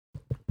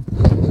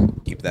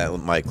Keep that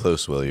mic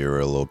close, Will. You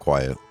were a little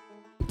quiet.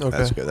 Okay.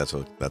 That's good.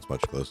 That's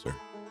much closer.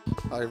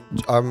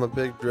 I'm a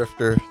big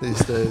drifter these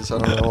days. I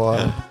don't know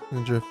why.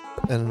 I drift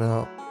in and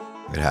out.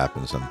 It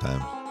happens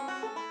sometimes.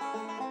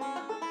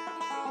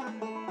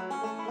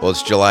 Well,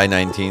 it's July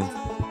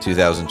 19th,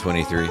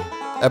 2023.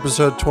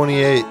 Episode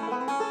 28.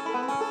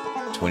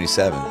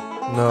 27.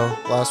 No,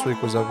 last week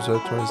was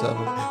episode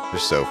 27. We're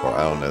so far.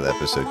 I don't know the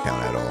episode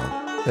count at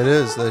all. It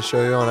is. They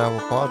show you on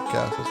Apple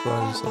Podcasts. That's what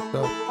I just looked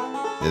up.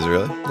 Is it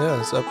really? Yeah,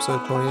 it's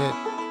episode 28.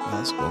 Oh,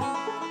 that's cool.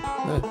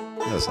 Yeah.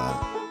 No, it's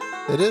not.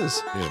 It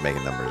is. You're just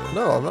making numbers up.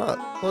 No, I'm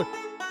not. Look,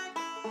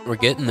 We're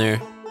getting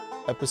there.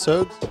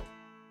 episodes.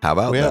 How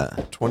about We that?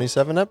 have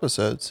 27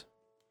 episodes.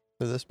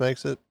 So this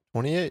makes it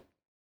 28.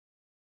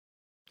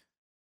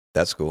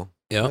 That's cool.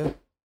 Yep. Yeah.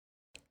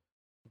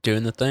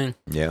 Doing the thing.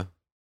 Yeah.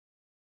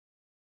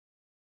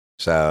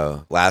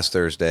 So last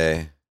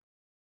Thursday,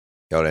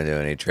 y'all didn't do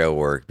any trail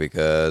work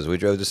because we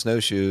drove to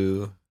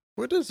Snowshoe.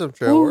 We did some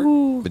trail work.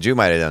 Woo. But you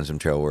might have done some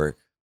trail work.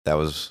 That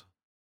was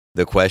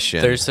the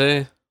question.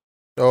 Thursday.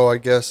 Oh, I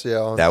guess, yeah.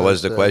 on That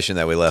was the Thursday. question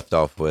that we left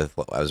off with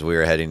as we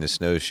were heading to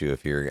Snowshoe.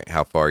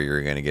 How far you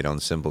were going to get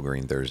on Simple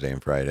Green Thursday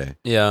and Friday.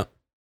 Yeah.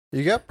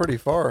 You got pretty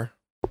far.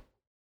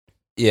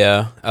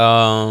 Yeah.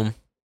 I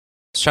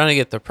was trying to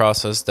get the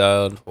process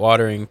dialed.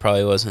 Watering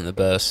probably wasn't the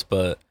best,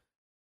 but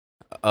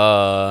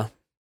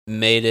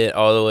made it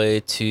all the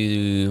way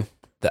to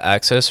the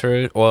access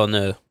road. Well,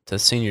 no, the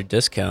senior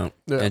discount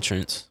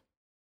entrance.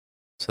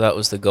 So that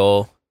was the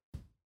goal.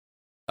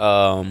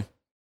 That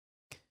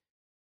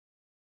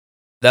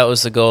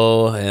was the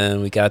goal,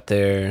 and we got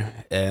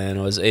there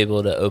and was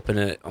able to open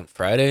it on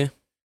Friday.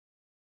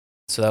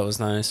 So that was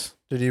nice.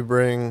 Did you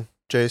bring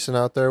Jason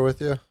out there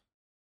with you?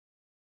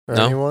 Or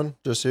No. anyone?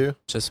 Just you?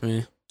 Just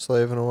me.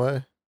 Slaving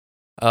away?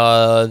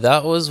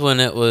 That was when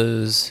it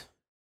was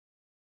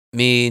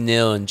me,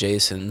 Neil, and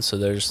Jason. So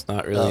there's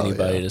not really Oh,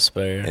 anybody yeah. to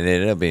spare. And it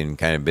ended up being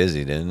kind of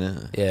busy, didn't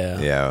it? Yeah.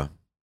 Yeah.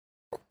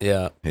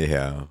 Yeah.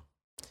 Yeah.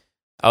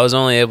 I was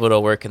only able to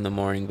work in the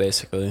morning,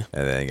 basically.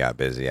 And then it got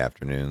busy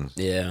afternoons.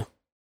 Yeah.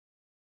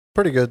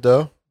 Pretty good,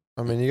 though.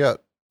 I mean, you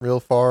got real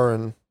far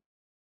in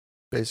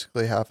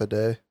basically half a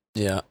day.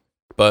 Yeah.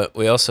 But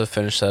we also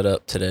finished that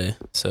up today.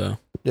 So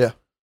Yeah.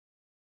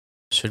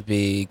 should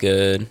be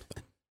good.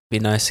 Be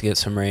nice to get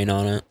some rain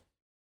on it.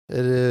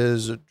 It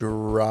is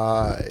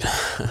dry.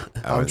 I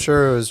I'm was-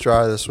 sure it was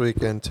dry this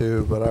weekend,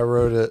 too, but I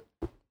rode it,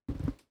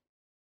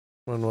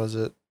 when was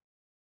it?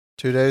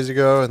 2 days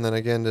ago, and then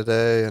again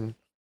today, and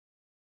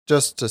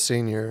just to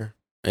senior,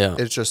 Yeah.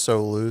 it's just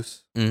so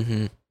loose.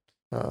 Mm-hmm.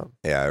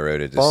 Yeah, I rode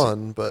it.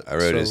 Fun, but I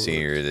rode so a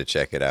senior to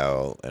check it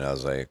out, and I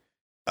was like,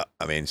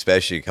 I mean,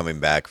 especially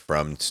coming back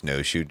from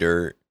snowshoe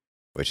dirt,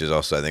 which is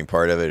also, I think,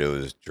 part of it. It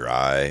was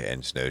dry,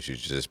 and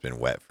snowshoe's just been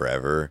wet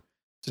forever.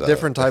 It's a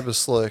different type of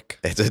slick.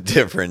 It's a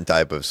different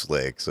type of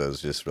slick, so it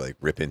was just like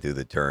ripping through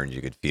the turns.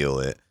 You could feel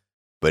it,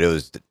 but it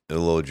was a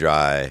little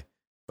dry,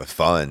 but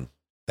fun,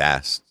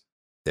 fast,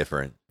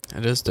 different.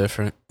 It is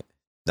different.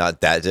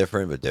 Not that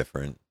different, but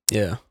different.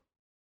 Yeah.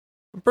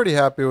 I'm pretty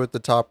happy with the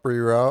top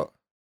reroute.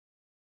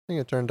 I think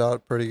it turned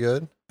out pretty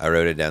good. I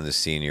rode it down to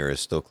senior.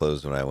 It's still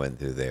closed when I went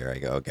through there. I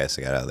guess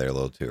I got out of there a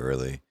little too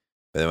early.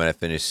 But then when I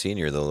finished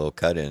senior, the little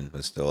cut-in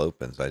was still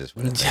open, so I just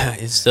went in Yeah,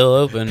 it's still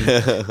open.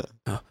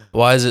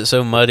 Why is it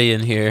so muddy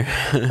in here?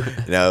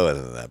 No, it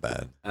wasn't that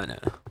bad. I know.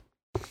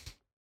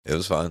 It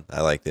was fun.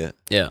 I liked it.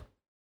 Yeah.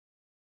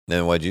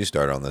 Then what'd you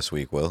start on this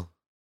week, Will?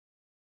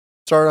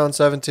 Started on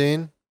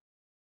 17.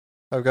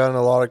 I've gotten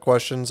a lot of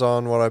questions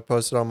on what I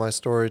posted on my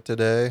story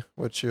today,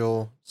 which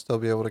you'll still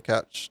be able to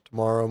catch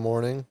tomorrow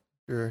morning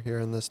if you're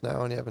hearing this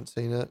now and you haven't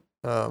seen it.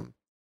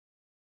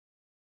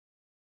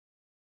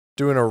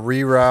 Doing a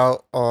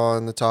reroute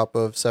on the top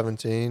of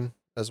 17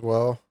 as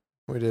well.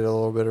 We did a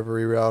little bit of a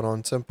reroute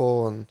on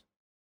Simple and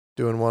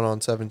doing one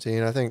on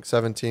 17. I think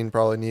 17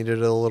 probably needed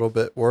it a little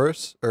bit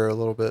worse or a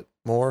little bit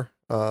more.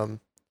 The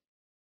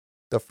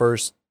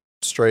first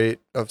straight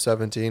of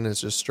 17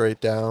 is just straight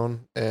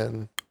down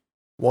and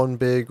one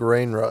big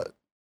rain rut.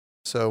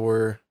 So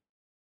we're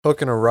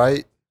hooking a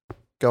right,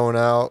 going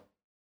out,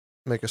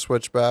 make a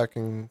switchback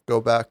and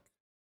go back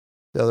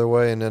the other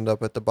way and end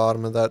up at the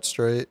bottom of that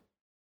straight.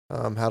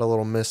 Had a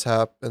little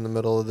mishap in the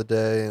middle of the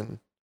day and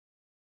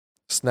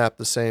snapped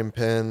the same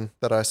pin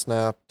that I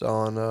snapped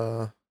on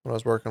when I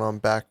was working on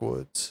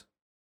backwoods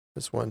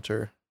this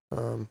winter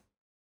on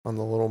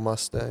the little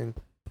Mustang,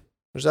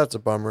 which that's a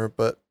bummer,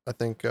 but I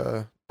think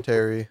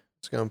Terry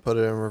is going to put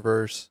it in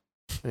reverse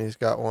and he's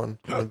got one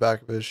in the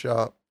back of his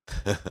shop.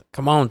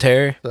 Come on,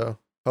 Terry. So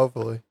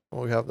hopefully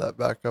we'll have that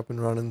back up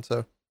and running.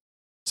 So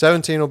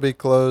 17 will be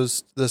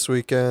closed this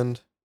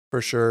weekend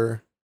for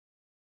sure.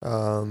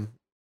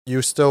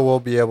 You still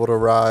will be able to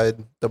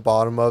ride the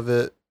bottom of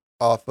it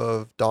off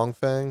of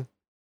Dongfang,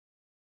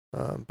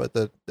 but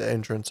the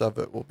entrance of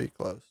it will be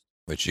closed.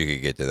 Which you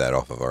could get to that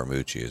off of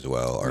Armucci as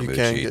well. You can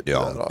Armucci, get to that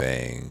off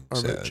Dongfang,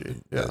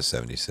 Armucci, yeah.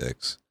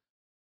 76.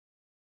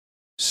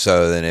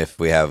 So then if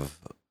we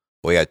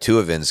got two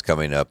events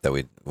coming up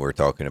that we're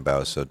talking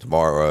about. So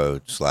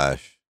tomorrow /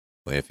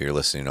 if you're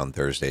listening on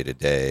Thursday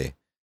today,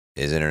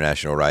 is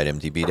International Ride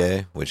MTB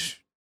Day,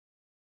 which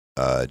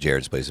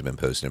Jared's place has been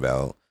posting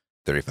about.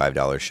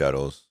 $35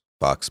 shuttles,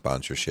 Fox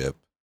sponsorship,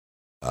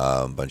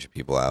 bunch of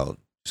people out.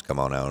 Just come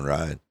on out and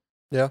ride.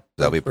 Yeah.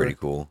 That'll be pretty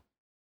cool.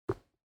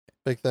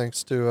 Big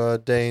thanks to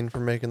Dane for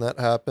making that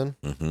happen.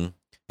 Mm-hmm.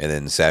 And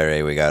then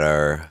Saturday, we got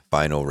our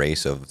final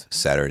race of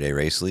Saturday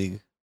Race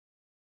League.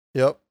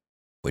 Yep.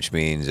 Which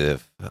means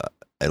if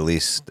at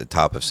least the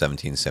top of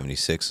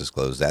 1776 is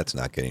closed, that's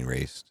not getting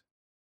raced.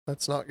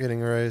 That's not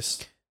getting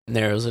raced.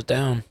 Narrows it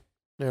down.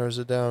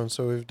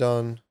 So we've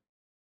done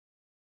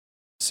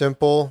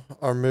simple,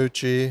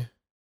 Armucci,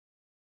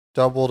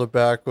 double to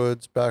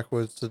backwoods,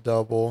 backwoods to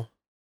double.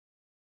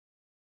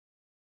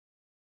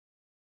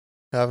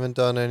 Haven't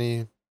done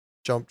any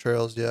jump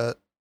trails yet.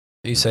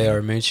 You say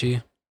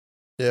Armucci?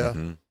 Yeah.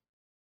 Mm-hmm.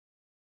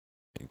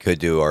 Could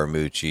do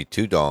Armucci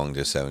to Dong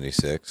to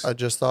 76. I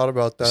just thought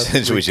about that.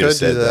 Since we should have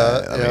said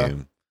that. I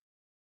mean,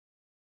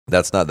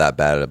 that's not that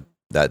bad.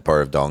 That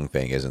part of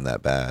Dongfeng isn't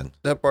that bad.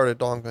 That part of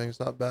Dongfeng is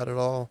not bad at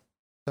all.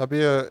 That'd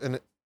be an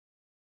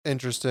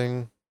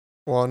interesting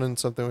one and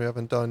something we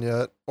haven't done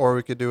yet. Or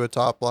we could do a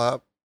top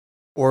lap.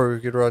 Or we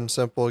could run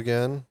simple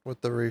again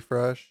with the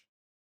refresh.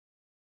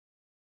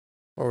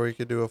 Or we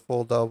could do a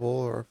full double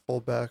or a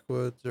full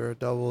backwoods or a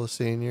double to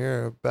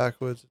senior or a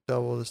backwoods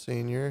double to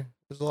senior.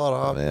 There's a lot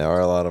of options. There are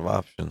a lot of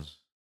options.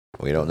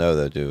 We don't know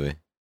though, do we?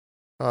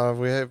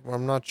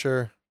 I'm not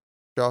sure.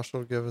 Josh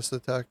will give us the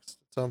text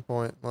at some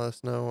point and let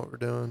us know what we're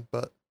doing.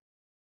 But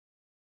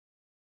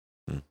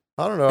I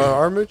don't know.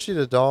 Armucci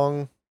to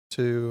Dong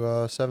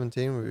to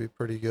 17 would be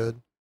pretty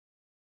good.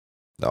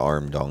 The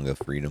arm Dong of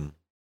freedom.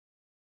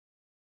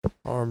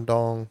 Arm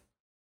Dong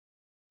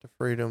to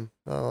freedom.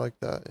 I like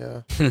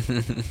that.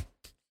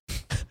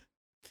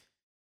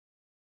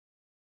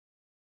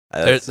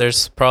 Yeah.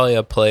 There's probably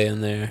a play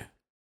in there.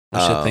 We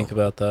should think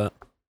about that.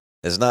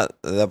 It's not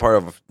that part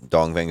of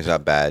Dongfeng is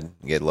not bad.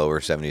 You get lower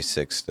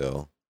 76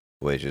 still,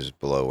 which is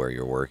below where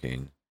you're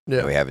working. Yeah.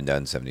 And we haven't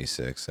done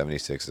 76.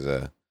 76 is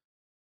a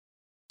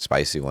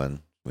spicy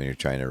one when you're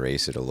trying to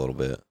race it a little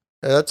bit.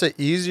 Yeah, that's an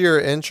easier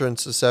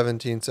entrance to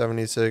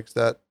 1776.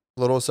 That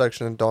little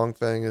section of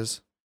Dongfeng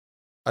is.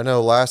 I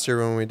know last year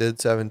when we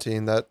did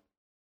 17, that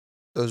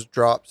those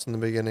drops in the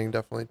beginning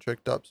definitely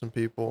tricked up some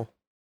people.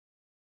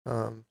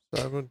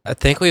 I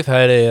think we've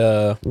had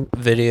a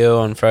video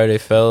on Friday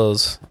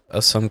Fellows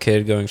of some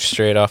kid going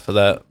straight off of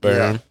that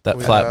berm, that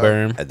flat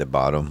berm at the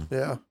bottom.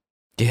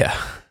 Yeah.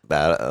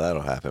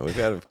 That'll happen. We've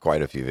had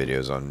quite a few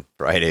videos on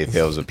Friday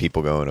Fails of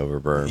people going over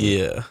berm.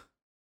 Yeah.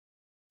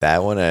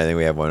 That one, and I think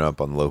we have one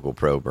up on local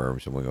pro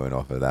berms, and we're going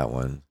off of that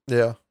one.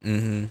 Yeah.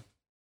 Mm-hmm.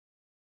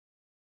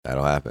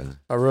 That'll happen.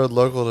 I rode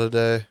local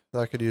today.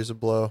 That could use a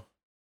blow.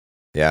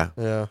 Yeah.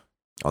 Yeah.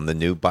 On the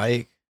new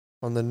bike.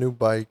 On the new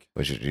bike.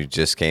 Which you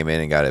just came in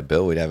and got it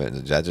built.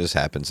 That just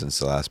happened since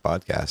the last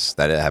podcast.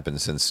 That happened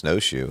since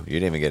Snowshoe. You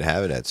didn't even get to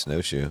have it at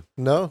Snowshoe.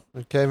 No,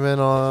 it came in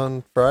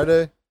on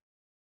Friday.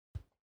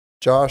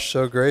 Josh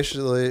so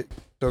graciously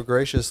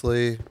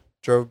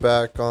drove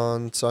back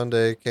on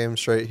Sunday, came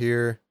straight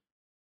here,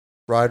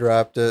 ride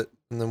wrapped it,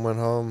 and then went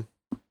home.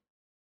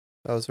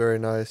 That was very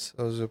nice.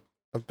 That was a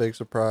big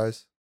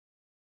surprise.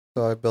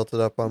 So I built it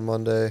up on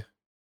Monday.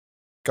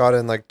 Got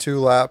in like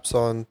 2 laps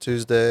on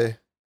Tuesday.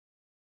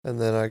 And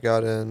then I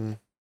got in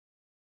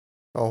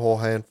a whole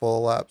handful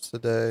of laps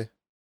today.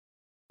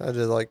 I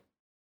did like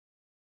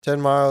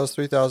 10 miles,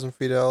 3,000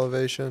 feet of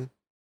elevation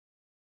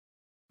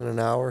in an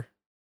hour.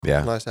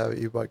 Yeah. Nice to have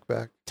an e-bike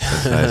back.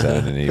 It's nice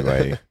having an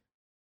e-bike.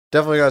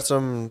 Definitely got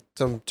some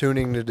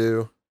tuning to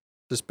do,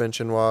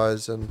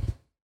 suspension-wise, and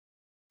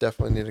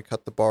definitely need to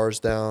cut the bars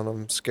down.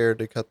 I'm scared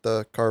to cut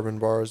the carbon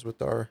bars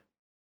with our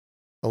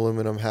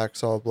aluminum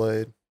hacksaw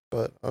blade,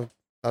 but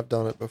I've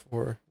done it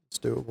before. It's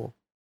doable.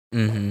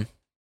 Mm-hmm.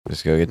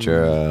 Just go get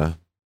your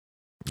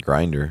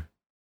grinder.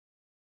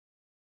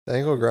 The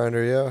angle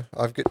grinder, yeah.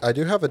 I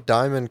do have a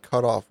diamond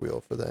cutoff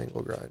wheel for the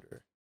angle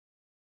grinder.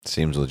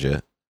 Seems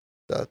legit.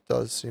 That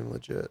does seem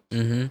legit.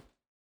 Mm-hmm.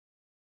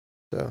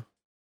 So,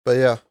 but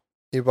yeah,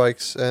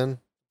 e-bikes and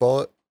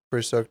Bullet.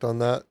 Pretty stoked on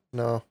that.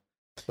 No,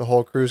 the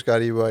whole crew's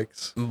got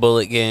e-bikes.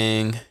 Bullet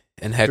Gang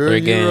and Heckler Drew,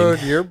 Gang. You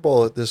rode your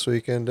Bullet this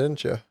weekend,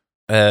 didn't you?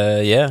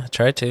 Yeah,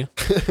 tried to.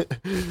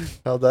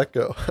 How'd that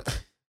go?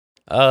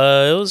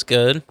 It was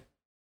good.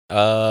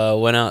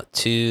 Went out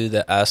to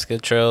the Aska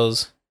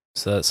trails,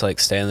 so that's like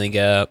Stanley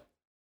Gap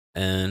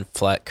and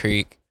Flat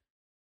Creek.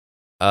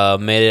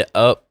 Made it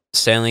up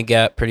Stanley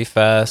Gap pretty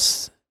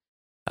fast.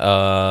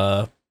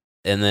 And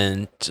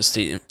then just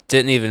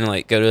didn't even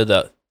like go to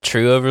the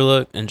true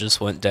overlook and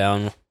just went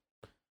down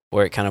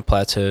where it kind of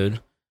plateaued.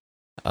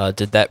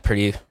 Did that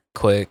pretty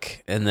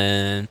quick, and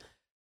then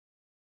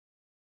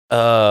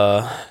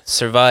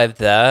survived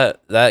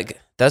that.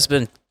 That's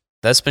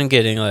been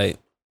getting like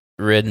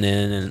ridden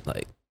in, and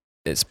like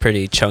it's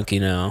pretty chunky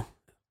now.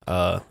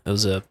 It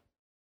was a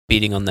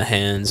beating on the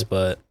hands,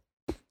 but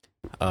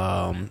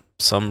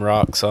some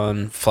rocks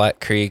on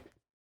Flat Creek,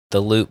 the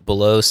loop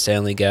below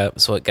Stanley Gap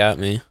is what got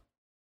me.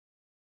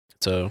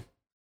 So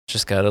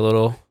just got a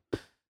little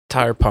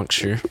tire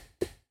puncture.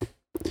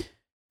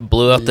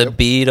 blew out the Yep.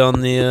 bead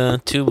on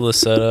the tubeless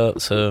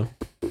setup, so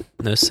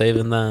no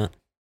saving that.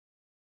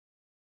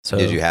 So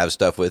Did you have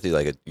stuff with you?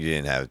 Like you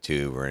didn't have a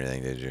tube or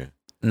anything, did you?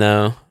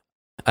 No,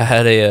 I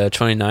had a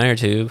 29er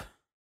tube.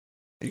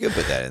 You could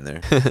put that in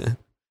there.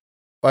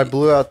 By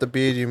blew out the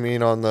bead, you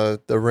mean on the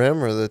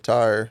rim or the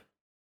tire?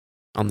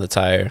 On the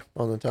tire.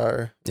 On the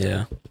tire.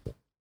 Yeah.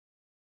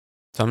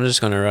 So I'm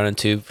just gonna run a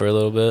tube for a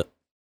little bit,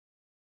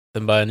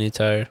 then buy a new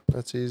tire.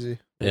 That's easy.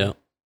 Yeah,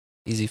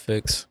 easy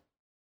fix.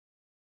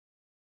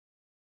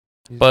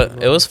 Easy But it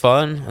money. was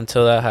fun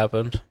until that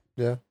happened.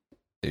 Yeah.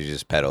 Did you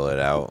just pedal it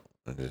out?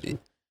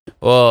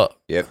 Well,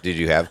 Yep. Did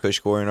you have cush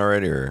coring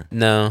already, or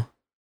no.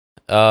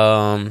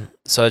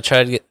 So I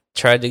tried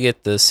to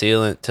get the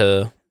sealant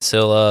to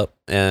seal up,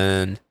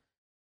 and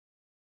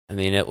I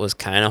mean it was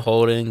kind of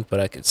holding, but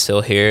I could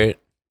still hear it.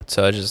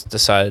 So I just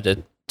decided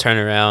to turn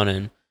around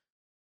and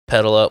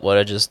pedal up what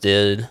I just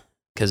did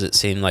because it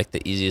seemed like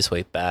the easiest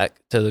way back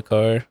to the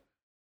car.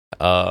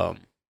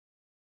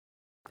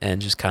 And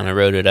just kind of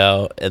rode it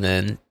out, and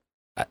then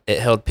it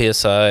held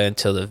PSI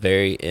until the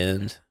very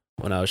end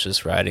when I was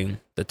just riding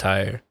the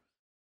tire.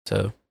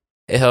 So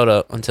it held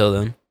up until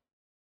then.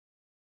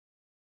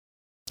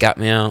 Got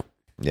me out.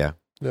 yeah?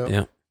 Yep.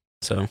 Yeah.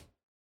 So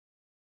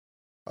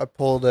I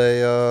pulled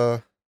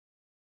a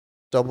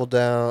double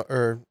down,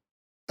 or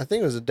I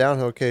think it was a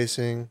downhill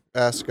casing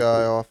ass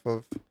guy off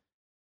of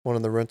one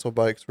of the rental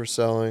bikes we're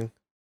selling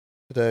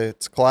today.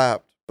 It's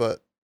clapped,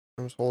 but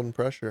it was holding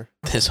pressure.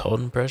 it's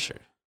holding pressure.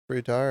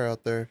 Free tire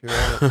out there if you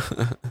want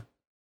it.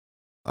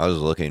 I was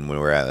looking when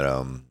we were at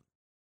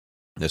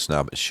this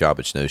shop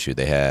at Snowshoe.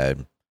 They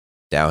had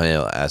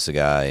downhill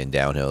Assegai and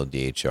downhill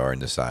DHR in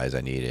the size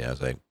I needed. I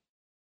was like,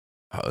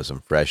 oh,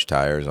 some fresh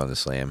tires on the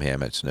Slam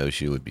Ham at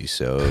Snowshoe would be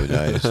so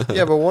nice. It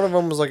Yeah, but one of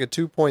them was like a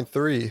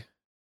 2.3.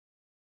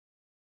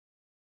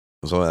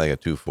 was only like a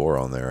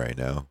 2.4 on there right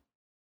now.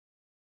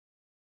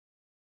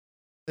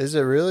 Is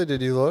it really?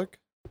 Did you look?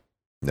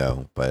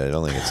 No, but I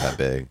don't think it's that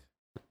big.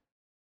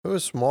 It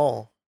was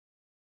small.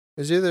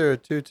 It was either a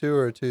 2.2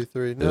 or a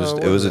 2.3. No, It was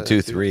a wasn't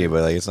 2.3,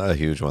 but like it's not a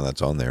huge one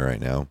that's on there right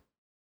now.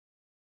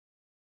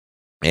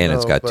 And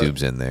it's No, got but-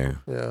 tubes in there.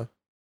 Yeah.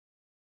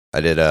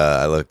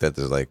 I looked at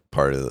this like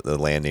part of the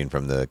landing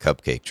from the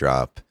cupcake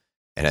drop,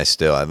 and I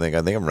think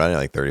I'm running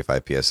like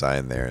 35 psi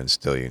in there, and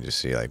still you can just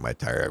see like my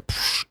tire.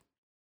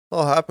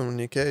 What'll happen when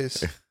you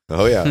case?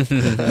 Oh yeah.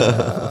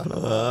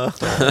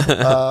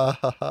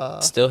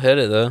 Still hit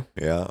it though.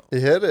 Yeah. He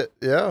hit it.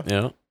 Yeah.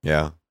 Yeah.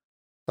 Yeah.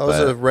 That was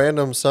But- a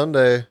random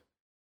Sunday.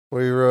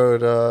 We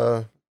rode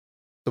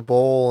the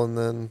bowl and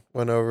then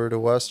went over to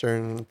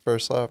Western.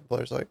 First lap,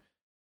 Blair's like,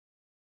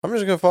 I'm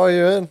just going to follow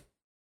you in.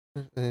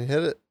 And he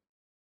hit it.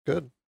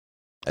 Good.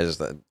 I just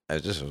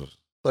was,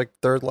 Like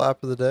third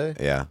lap of the day.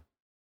 yeah.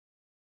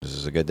 This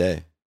is a good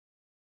day.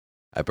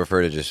 I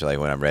prefer to just like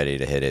when I'm ready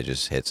to hit it,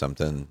 just hit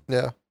something.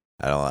 Yeah.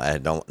 I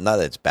don't, not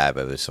that it's bad,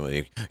 but if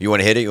somebody, you want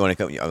to hit it, you want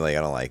to come, I'm like,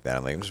 I don't like that.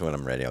 I'm like, just when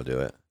I'm ready, I'll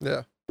do it.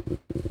 Yeah.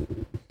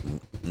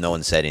 No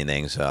one said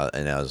anything, so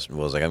and I was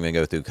like, I'm gonna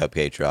go through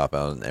cupcake drop.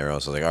 And everyone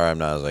else was like, all right, I'm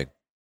not. I was like,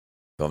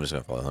 well, I'm just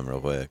gonna follow him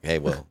real quick. Hey,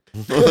 Will.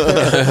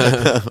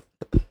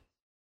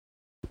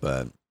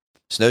 But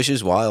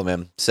Snowshoe's wild,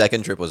 man.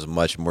 Second trip was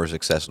much more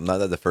successful. Not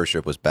that the first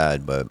trip was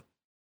bad, but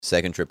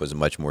second trip was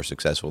much more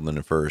successful than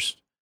the first.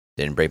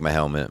 Didn't break my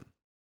helmet.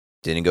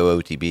 Didn't go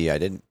OTB. I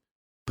didn't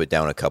put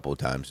down a couple of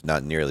times,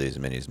 not nearly as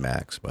many as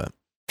Max, but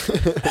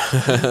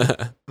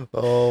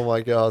Oh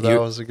my God. That You-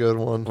 was a good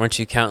one. Weren't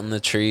you counting the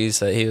trees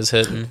that he was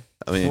hitting?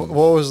 I mean,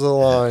 What was the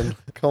line?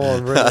 Come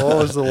on, Rick. What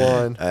was the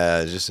line?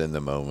 just in the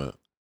moment.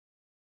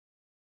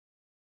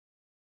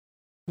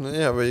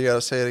 Yeah, but you got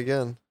to say it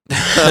again.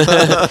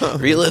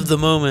 Relive the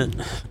moment.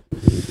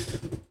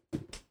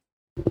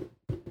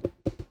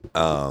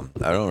 I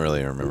don't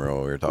really remember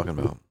what we were talking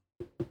about.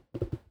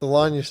 The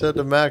line you said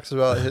to Max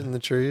about hitting the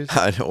trees.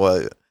 I know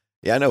what.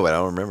 Yeah, I know, but I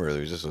don't remember. It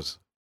was just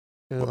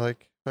You know,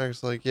 like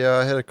Max, like, yeah,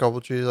 I hit a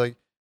couple trees. Like,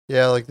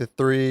 yeah, like the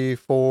 3,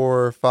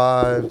 4,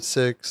 5,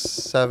 6,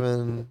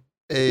 7,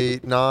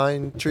 8,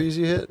 9 trees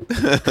you hit.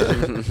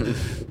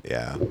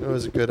 yeah, It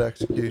was a good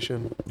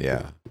execution.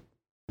 yeah.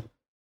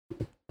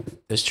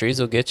 Those trees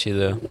will get you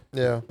though.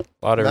 Yeah,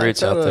 A lot of Max roots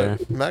had out there.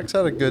 Max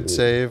had a good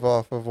save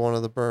off of one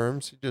of the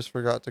berms. He just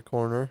forgot to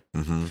corner.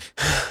 hmm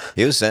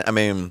He was. I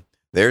mean,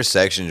 there's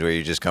sections where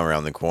you just come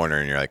around the corner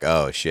and you're like,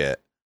 oh shit.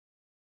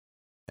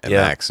 And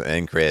Yeah. Max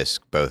and Chris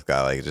both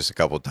got like just a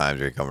couple of times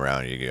where you come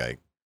around and you get like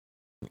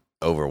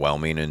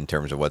overwhelming in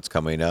terms of what's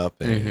coming up,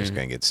 and you're just Mhm.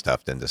 gonna get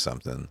stuffed into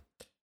something.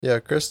 Yeah,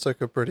 Chris took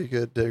a pretty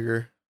good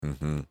digger.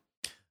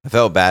 I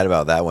felt bad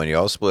about that one. You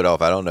all split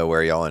off. I don't know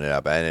where y'all ended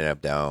up. I ended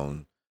up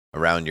down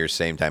around your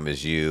same time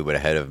as you, but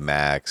ahead of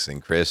Max,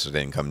 and Chris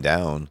didn't come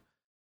down.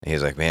 And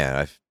he's like, man,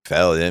 I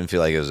fell. It didn't feel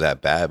like it was that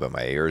bad, but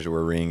my ears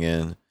were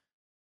ringing.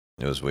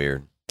 It was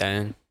weird.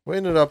 Dang. We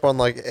ended up on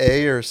like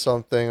A or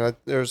something.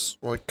 There's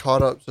like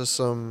caught up to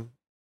some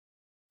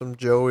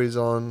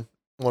Joeys on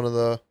one of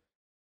the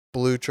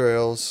blue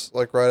trails,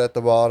 like right at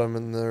the bottom,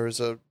 and there was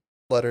a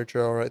letter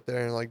trail right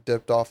there, and like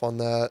dipped off on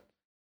that.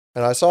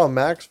 And I saw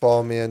Max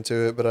follow me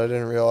into it, but I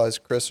didn't realize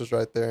Chris was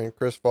right there. And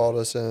Chris followed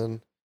us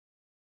in.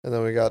 And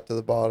then we got to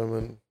the bottom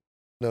and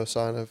no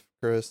sign of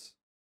Chris.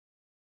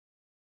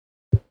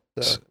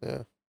 So,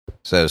 yeah.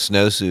 So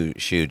snowshoe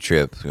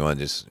trip.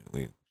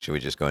 Should we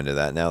just go into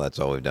that now? That's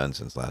all we've done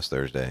since last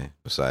Thursday,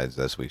 besides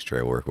this week's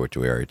trail work, which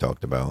we already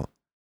talked about.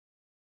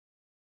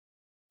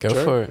 Go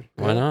Sure. for it.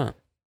 Why Yeah. not?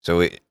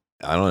 So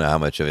I don't know how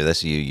much of it.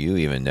 That's you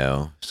even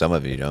know. Some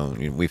of you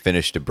don't. We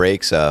finished the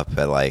breaks up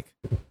at like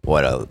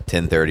what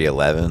 10:30,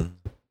 11.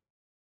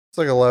 It's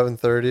like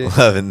 11:30.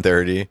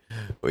 11:30.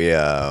 We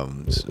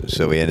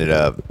so we ended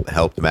up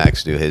helped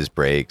Max do his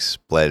brakes,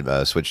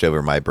 switched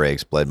over my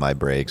brakes, bled my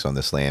brakes on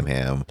the slam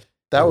ham.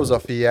 That was a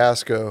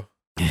fiasco.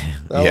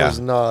 That Yeah. was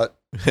not.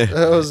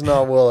 That was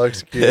not well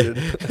executed.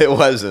 It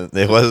wasn't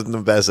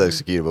the best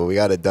executed, but we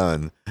got it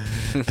done.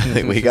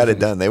 We got it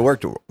done. They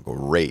worked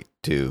great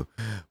too.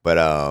 But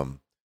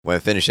when I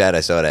finished that,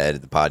 I still had to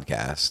edit the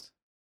podcast.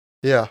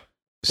 Yeah.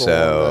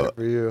 So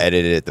for you.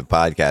 edited the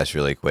podcast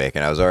really quick,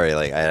 and I was already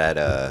like, I had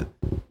a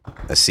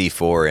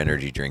C4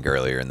 energy drink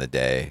earlier in the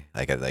day,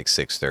 like at like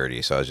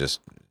 6:30. So I was just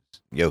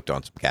yoked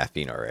on some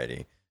caffeine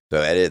already. So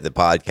I edited the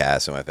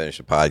podcast, and when I finished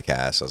the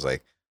podcast, I was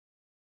like,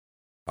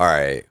 all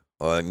right,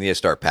 well, I need to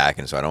start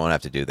packing, so I don't want to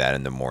have to do that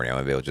in the morning. I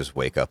want to be able to just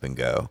wake up and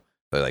go.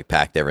 So I like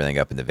packed everything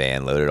up in the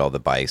van, loaded all the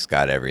bikes,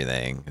 got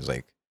everything. It was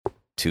like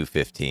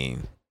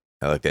 2:15.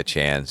 I looked at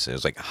Chance. It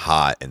was like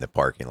hot in the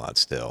parking lot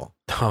still.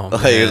 Oh,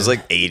 Like, it was man.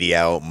 like 80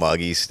 out,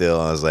 muggy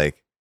still. I was like,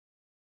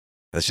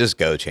 let's just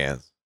go,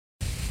 Chance.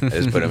 I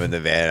just put him in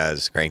the van. I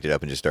just cranked it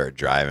up and just started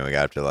driving. We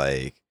got up to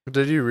like,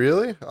 Did you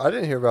really? I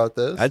didn't hear about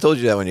this. I told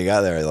you that when you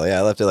got there. Like, yeah,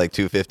 I left at like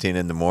 2:15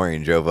 in the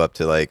morning, drove up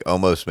to like,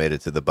 almost made it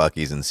to the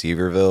Buc-ee's in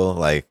Seaverville.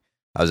 Like,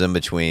 I was in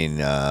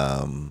between,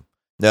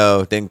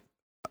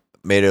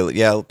 made it,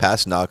 yeah,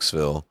 past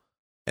Knoxville.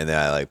 And then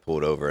I like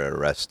pulled over at a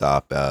rest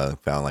stop,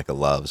 found like a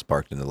Love's,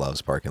 parked in the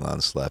Love's parking lot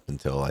and slept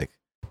until like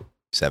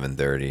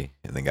 7:30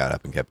 and then got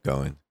up and kept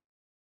going.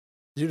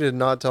 You did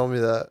not tell me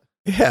that.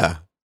 Yeah.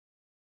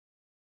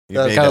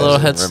 That Maybe got a little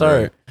doesn't head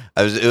remember.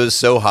 start. It was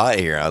so hot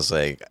here. I was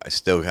like, I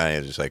still kind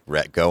of just like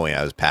going.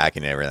 I was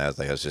packing everything. I was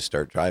like, let's just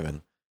start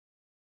driving.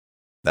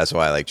 That's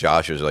why like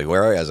Josh was like,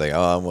 where are you? I was like,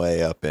 oh, I'm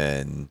way up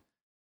in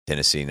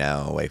Tennessee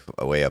now,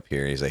 way up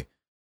here. He's like,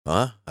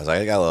 huh? I was like,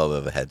 I got a little bit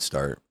of a head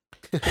start.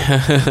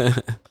 I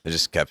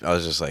was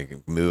just like,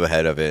 move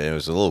ahead of it. And it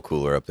was a little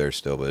cooler up there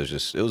still, but it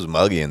was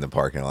muggy in the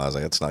parking lot. I was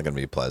like, it's not going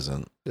to be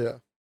pleasant. Yeah.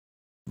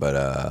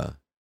 But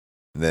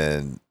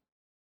then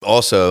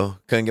also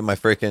couldn't get my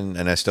freaking,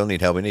 and I still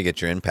need help. We need to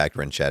get your impact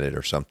wrench at it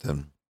or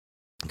something.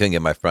 Couldn't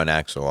get my front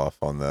axle off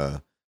on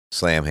the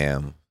slam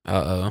ham.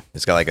 Uh-oh.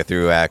 It's got like a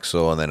through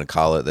axle and then a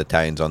collet that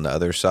tightens on the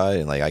other side,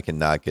 and like I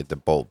cannot get the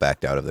bolt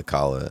backed out of the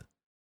collet.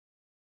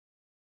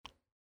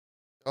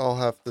 I'll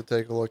have to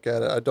take a look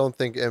at it. I don't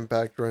think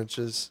impact driver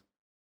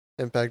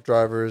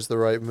is the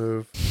right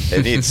move.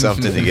 It needs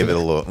something to give it a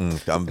little.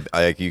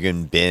 Like you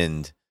can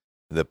bend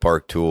the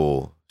Park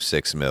Tool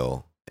 6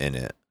 mil in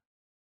it.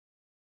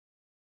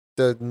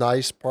 The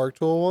nice Park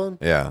Tool one?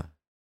 Yeah,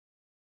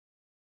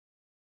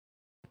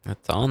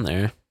 It's on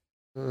there.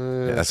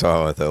 that's why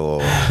I went with a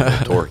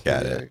little torque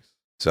at it. Yikes.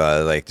 So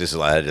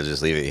I had to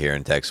just leave it here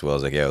and text Will. I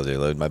was like, "Yo, dude,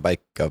 load my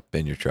bike up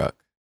in your truck."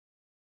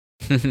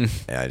 And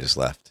I just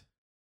left.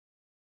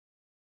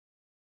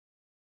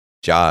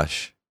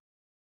 Josh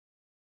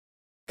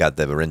got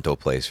the rental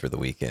place for the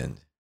weekend.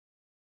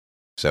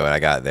 So when I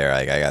got there,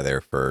 I got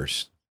there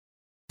first.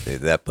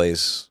 Dude, that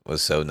place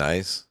was so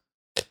nice.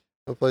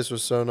 The place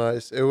was so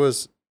nice. It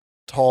was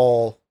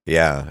tall.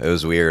 Yeah, it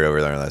was weird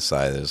over there on that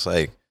side. It was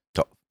like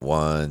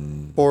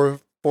one,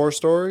 Four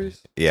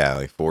stories? yeah,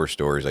 like 4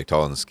 stories, like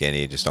tall and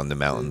skinny, just on the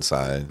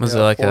mountainside. Was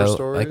Yeah, it like 4 a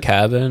stories.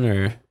 cabin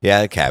or?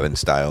 Yeah, cabin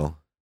style.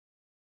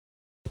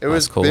 It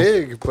was cool.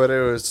 big, but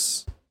it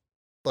was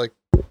like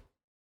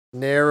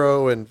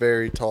narrow and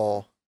very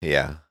tall.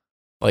 Yeah,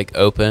 Like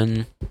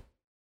open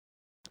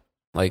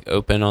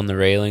on the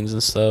railings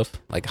and stuff,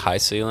 like high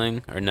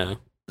ceiling or no?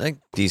 like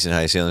decent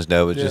high ceilings,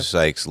 no, but Yeah. just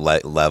like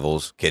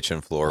levels,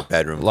 kitchen floor,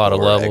 bedroom A lot of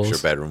floor, levels.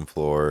 extra bedroom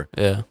floor,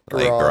 Yeah.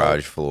 like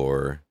garage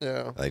floor,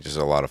 Yeah. like just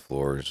a lot of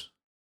floors.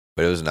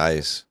 But it was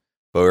nice.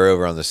 But we were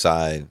over on the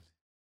side.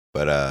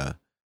 But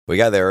we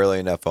got there early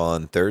enough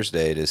on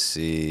Thursday to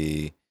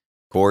see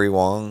Corey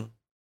Wong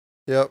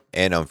Yep.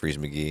 and Humphreys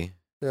McGee.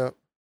 Yep.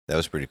 That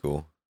was pretty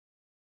cool.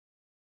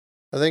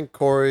 I think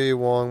Corey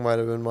Wong might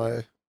have been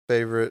my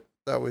favorite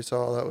that we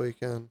saw that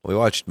weekend. We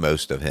watched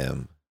most of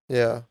him.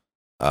 Yeah.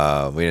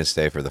 We didn't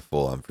stay for the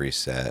full Humphreys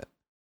set.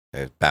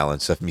 A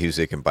balance of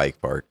music and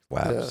bike park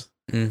laps.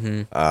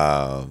 Mm-hmm.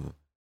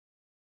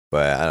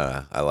 But I don't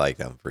know. I like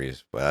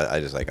Humphreys, but I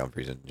just like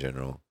Humphreys in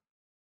general.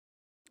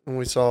 And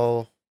we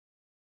saw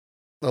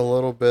a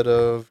little bit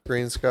of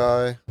green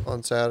sky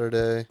on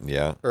Saturday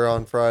Yeah. or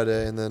on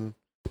Friday, and then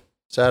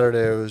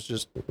Saturday it was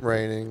just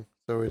raining,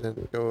 so we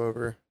didn't go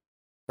over.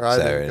 Or I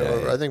didn't go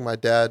Saturday. over. I think my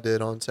dad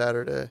did on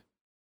Saturday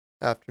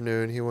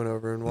afternoon. He went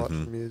over and watched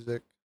Mhm. the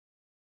music.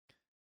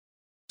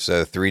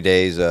 So 3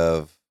 days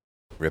of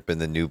ripping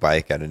the new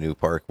bike at a new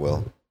park,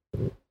 Will.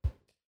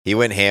 He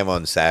went ham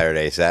on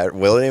Saturday.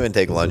 Will didn't even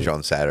take lunch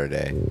on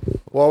Saturday.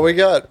 Well, we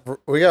got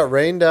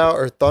rained out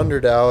or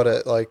thundered out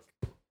at like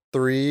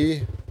 3.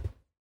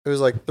 It was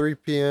like 3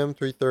 p.m.,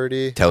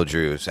 3:30. Tell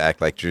Drew.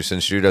 Act like Drew.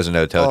 Since Drew doesn't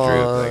know, tell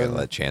Drew. I gotta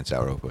let Chance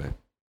out real quick.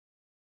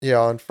 Yeah,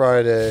 on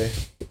Friday,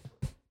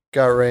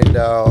 got rained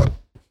out,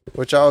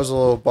 which I was a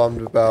little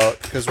bummed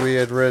about because we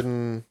had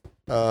ridden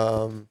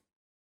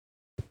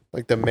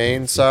like the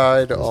main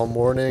side all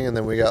morning, and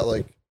then we got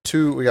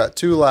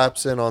two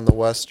laps in on the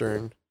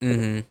western,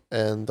 Mm-hmm.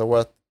 and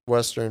the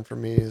western for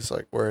me is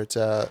like where it's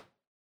at.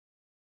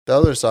 The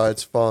other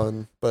side's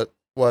fun, but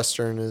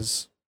western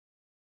is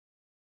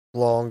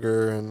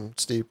longer and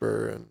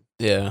steeper, and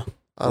Yeah.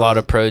 A lot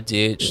of pro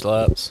DH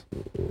laps.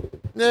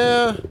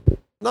 Yeah,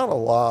 not a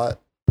lot.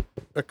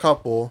 A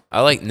couple.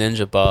 I like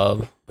Ninja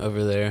Bob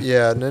over there.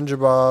 Yeah, Ninja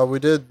Bob. We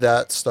did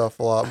that stuff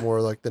a lot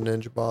more, like the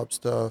Ninja Bob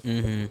stuff.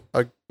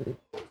 Mm-hmm.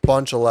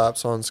 Bunch of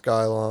laps on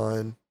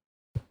Skyline.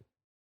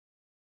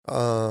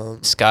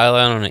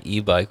 Skyline on an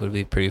e-bike would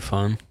be pretty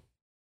fun.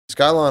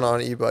 Skyline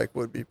on e-bike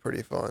would be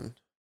pretty fun.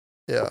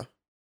 Yeah.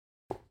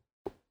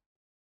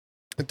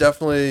 It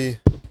definitely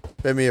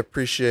made me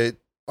appreciate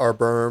our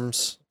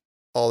berms,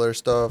 all their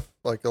stuff.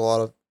 Like a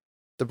lot of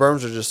the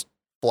berms are just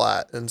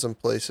flat in some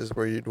places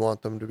where you'd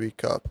want them to be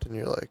cupped, and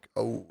you're like,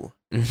 oh,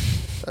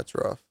 that's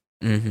rough.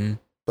 Mm-hmm.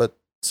 But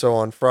so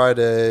on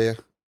Friday,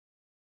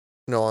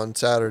 on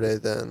Saturday,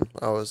 then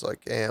I was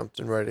like amped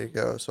and ready to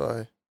go. So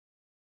I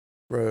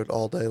rode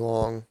all day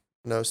long,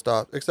 no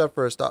stop, except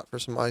for a stop for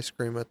some ice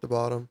cream at the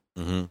bottom.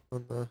 Mm-hmm.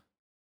 On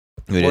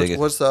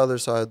what's the other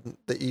side?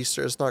 The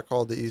Eastern. It's not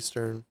called the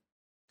Eastern.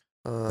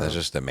 That's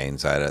just the main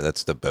side.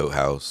 That's the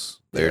boathouse.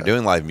 They were Yeah.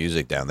 doing live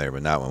music down there,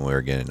 but not when we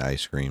were getting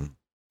ice cream.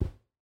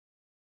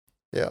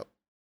 Yeah,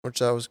 which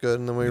that was good.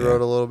 And then we Yeah.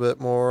 rode a little bit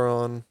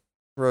more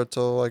rode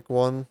till like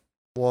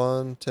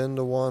 10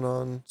 to 1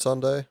 on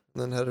Sunday, and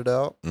then headed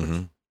out.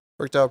 Mm-hmm.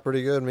 Worked out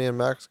pretty good. Me and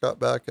Max got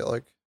back at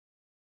like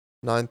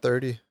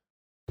 9:30.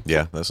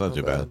 Yeah, that's not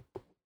too bad.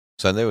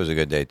 Sunday was a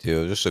good day too.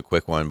 It was just a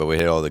quick one, but we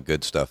hit all the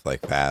good stuff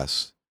like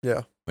fast.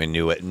 Yeah. We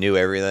knew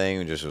everything.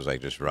 We just was like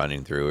just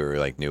running through. We were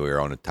like knew we were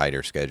on a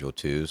tighter schedule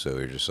too, so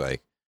we were just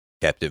like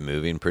kept it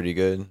moving pretty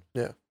good.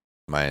 Yeah.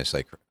 Minus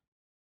like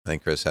I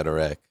think Chris had a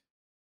wreck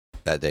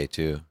that day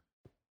too,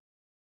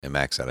 and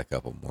Max had a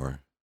couple more.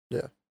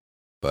 Yeah.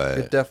 But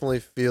You could definitely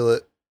feel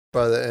it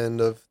by the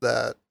end of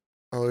that.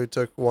 We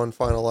took one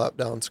final lap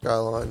down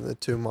Skyline, the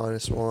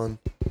 2-1,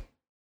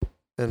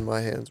 and my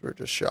hands were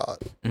just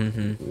shot.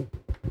 Mm-hmm.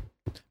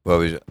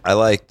 well, I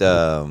liked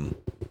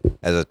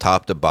as a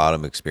top to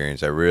bottom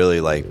experience. I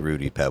really liked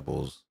Rudy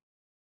Pebbles.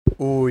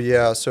 Oh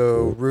yeah,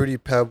 so Rudy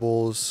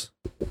Pebbles,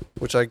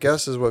 which I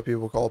guess is what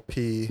people call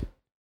P.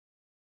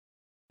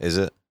 Is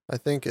it? I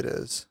think it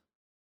is.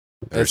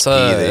 Or It's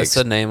is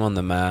a name on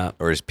the map.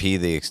 or is P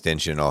the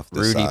extension off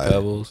the Rudy side?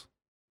 Pebbles.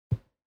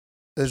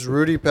 There's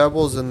Rudy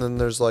Pebbles, and then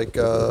there's like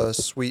a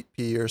Sweet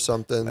Pea or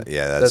something.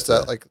 Yeah, That's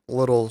that like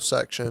little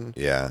section.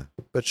 Yeah,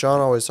 But Sean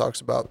always talks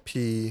about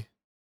P,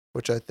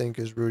 which I think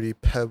is Rudy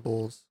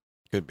Pebbles.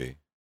 could be.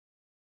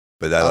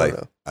 But I don't like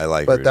know. I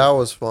like. But Rudy. that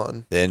was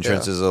fun. The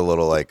entrance is a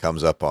little like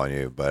comes up on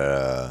you,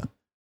 but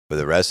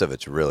the rest of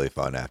it's really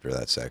fun after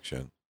that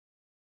section.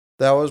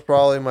 That was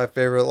probably my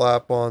favorite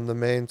lap on the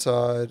main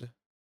side.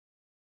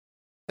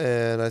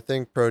 And I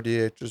think Pro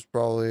DH was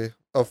probably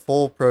a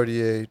full Pro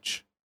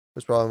DH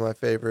was probably my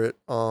favorite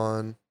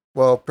on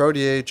Pro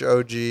DH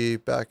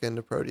OG back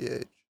into Pro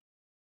DH.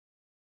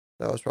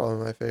 That was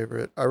probably my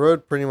favorite. I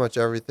rode pretty much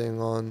everything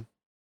on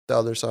the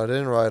other side. I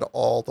didn't ride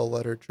all the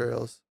lettered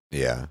trails.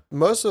 Yeah,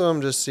 Most of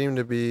them just seem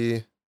to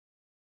be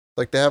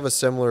like they have a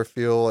similar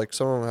feel. Like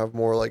some of them have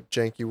more like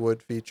janky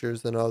wood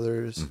features than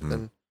others, Mhm.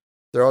 and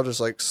they're all just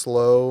like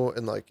slow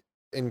and like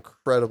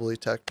incredibly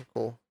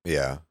technical,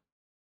 yeah,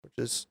 which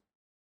is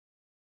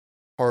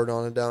hard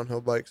on a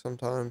downhill bike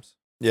sometimes.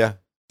 yeah.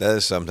 That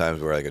is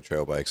sometimes where like a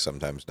trail bike's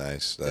sometimes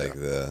nice, like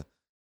the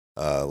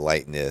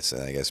lightness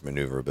and I guess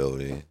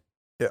maneuverability.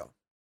 Yeah.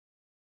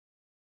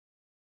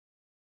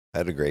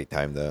 Had a great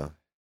time though.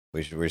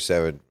 We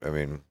said, I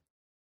mean,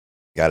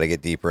 got to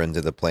get deeper into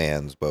the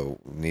plans,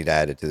 but we need to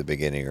add it to the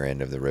beginning or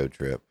end of the road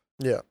trip.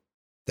 Yeah,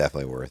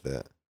 Definitely worth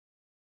it.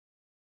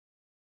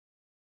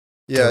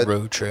 yeah. The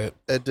road trip.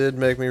 It did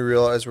make me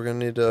realize we're gonna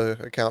need to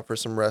account for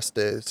some rest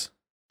days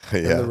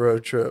in the Yeah,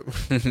 road trip.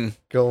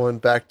 Going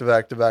back to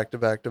back to back to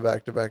back to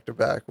back to back to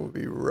back will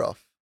be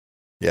rough.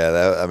 yeah.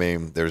 That I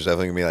mean, there's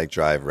definitely gonna be like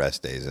drive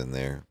rest days in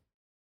there.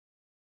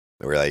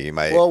 Where like you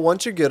might, Well,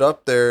 once you get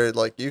up there,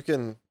 like you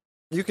can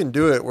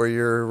do it where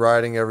you're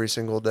riding every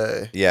single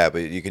day. yeah,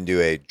 but you can do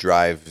a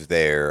drive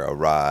there,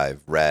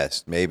 arrive,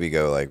 rest, maybe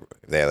go like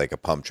they have like a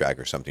pump track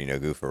or something,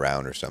 goof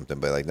around or something,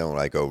 but like don't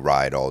like go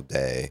ride all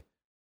day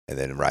and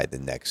then ride the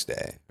next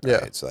day. Right?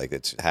 Yeah. It's like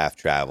it's half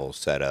travel,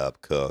 set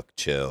up, cook,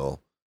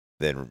 chill,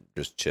 then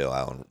just chill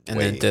out and And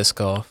wait. then disc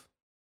golf.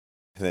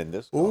 And then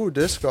just Ooh,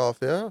 disc golf,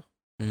 yeah.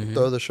 Mm-hmm.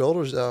 Throw the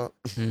shoulders out.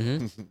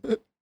 Mm-hmm.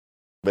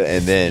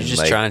 And then You're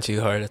just like, trying too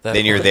hard at that.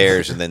 then you're point.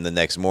 theirs, and then the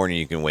next morning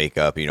you can wake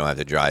up. You don't have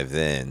to drive.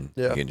 Then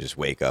Yeah. you can just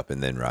wake up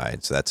and then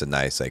ride. So that's a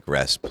nice like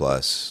rest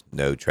plus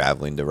no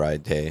traveling to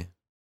ride day.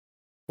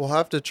 We'll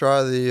have to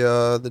try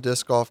the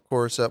disc golf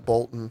course at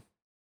Bolton.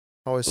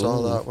 I always saw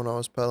Ooh. that when I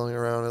was pedaling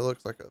around. It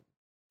looks like a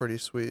pretty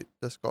sweet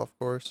disc golf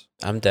course.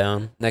 I'm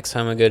down. Next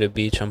time I go to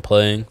beach, I'm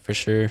playing for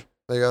sure.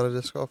 They got a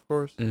disc golf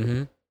course.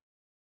 Mm-hmm.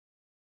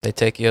 They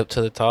take you up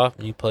to the top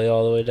and you play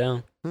all the way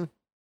down.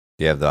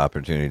 You have the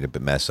opportunity to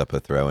mess up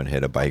a throw and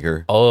hit a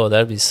biker. Oh,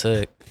 that'd be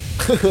sick.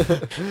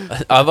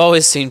 I've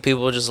always seen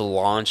people just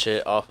launch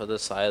it off of the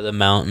side of the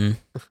mountain.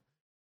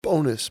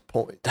 Bonus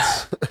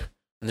points.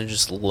 And they're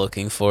just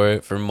looking for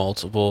it for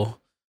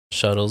multiple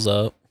shuttles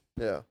up.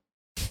 Yeah.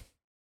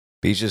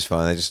 Beach is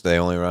fun. They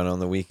only run on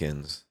the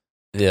weekends.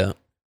 Yeah.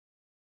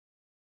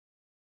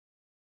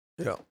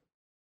 Yeah.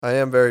 I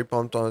am very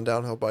pumped on a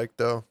downhill bike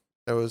though.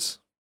 That was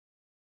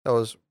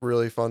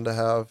really fun to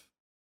have.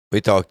 We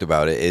talked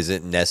about it. Is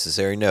it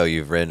necessary? No,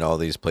 you've ridden all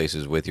these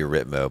places with your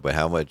Ritmo, but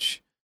how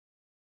much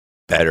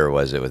better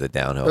was it with a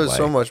downhill It was bike?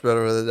 so much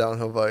better with a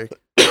downhill bike.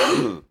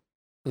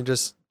 You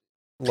just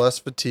less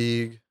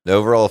fatigue. The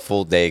overall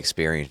full day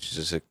experience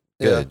is just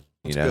good.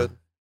 It's you know, good.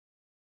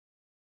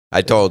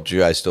 I told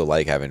you I still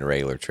like having a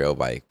regular trail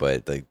bike,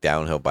 but the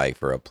downhill bike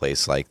for a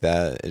place like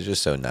that is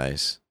just so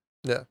nice.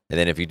 Yeah. And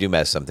then if you do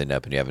mess something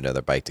up and you have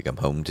another bike to come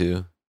home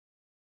to,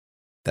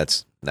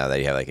 that's now that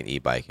you have like an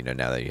e-bike, you know,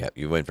 now that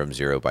you went from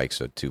 0 bikes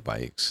to 2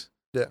 bikes.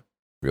 Yeah.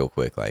 Real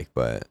quick, like,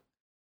 but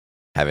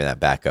having that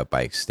backup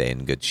bike stay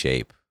in good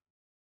shape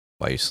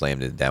while you slam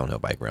the downhill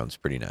bike around is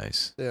pretty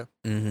nice. Yeah.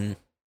 Mm-hmm.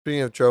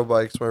 Speaking of trail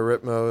bikes, my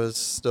Ritmo is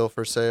still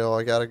for sale.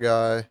 I got a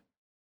guy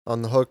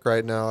on the hook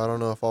right now. I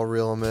don't know if I'll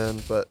reel him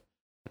in, but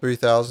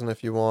 $3,000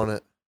 if you want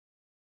it.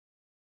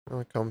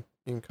 You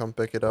can come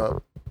pick it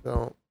up. I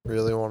don't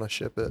really want to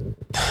ship it.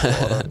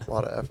 A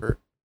lot of effort.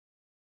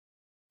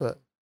 But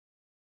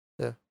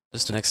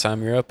Just the next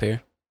time you're up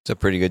here. It's a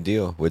pretty good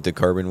deal with the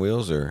carbon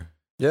wheels, or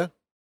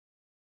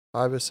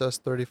Ibis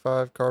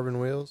S35 carbon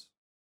wheels,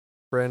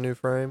 brand new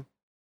frame,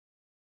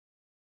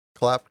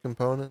 clapped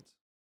components.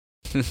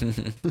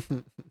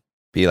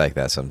 be like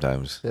that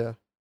sometimes. Yeah.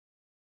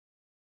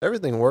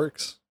 Everything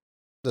works.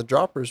 The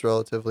dropper's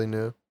relatively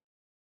new.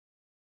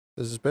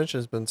 The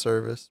suspension's been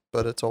serviced,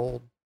 but it's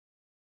old.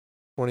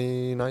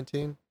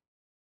 2019?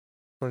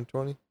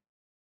 2020?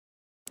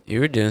 You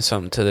were doing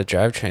something to the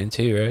drivetrain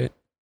too, right?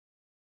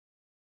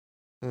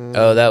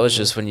 Oh, that was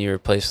just when you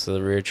replaced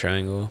the rear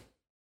triangle.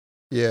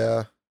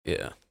 Yeah.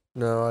 Yeah.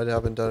 No, I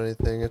haven't done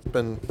anything. It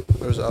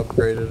was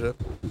upgraded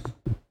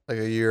like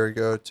a year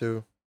ago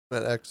to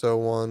an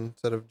XO1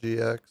 instead of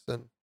GX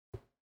and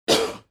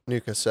new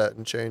cassette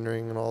and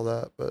chainring and all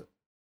that, but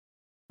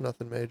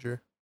nothing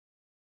major.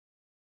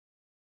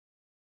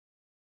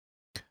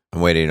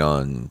 I'm waiting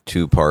on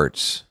 2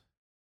 parts.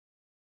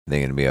 They're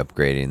going to be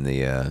upgrading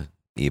the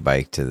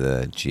e-bike to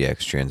the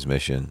GX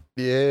transmission.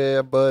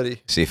 Yeah,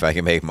 buddy. See if I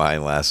can make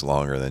mine last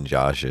longer than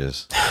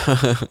Josh's.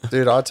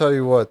 Dude, I'll tell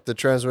you what, the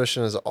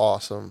transmission is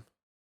awesome.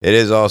 It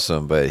is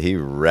awesome, but he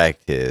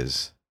wrecked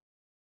his.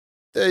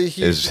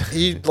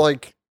 He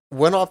like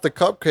went off the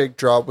cupcake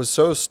drop, was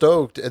so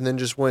stoked, and then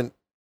just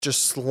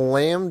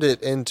slammed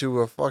it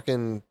into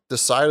the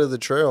side of the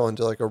trail,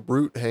 into like a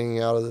root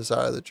hanging out of the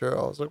side of the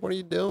trail. I was like, what are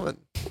you doing?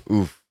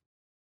 Oof.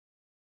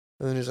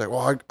 And then he's like,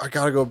 well, I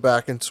got to go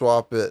back and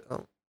swap it.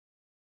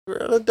 We're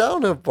at a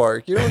downhill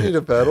park. You don't need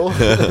a pedal.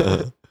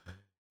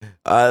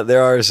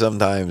 There are some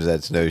times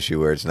at Snowshoe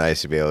where it's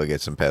nice to be able to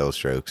get some pedal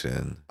strokes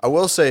in. I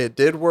will say it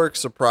did work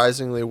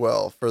surprisingly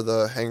well for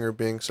the hanger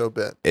being so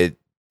bent.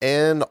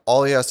 And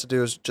all he has to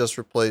do is just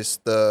replace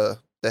the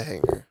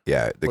hanger.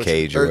 Yeah, the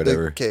cage or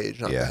whatever. The cage,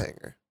 not the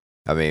hanger.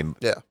 I mean,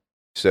 yeah.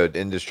 So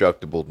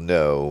indestructible,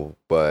 no,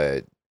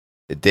 but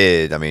it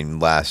did. I mean,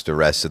 last the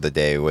rest of the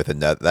day with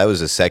another. That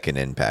was a second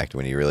impact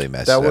when he really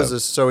messed that up.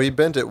 Was so he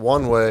bent it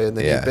one way and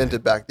then he bent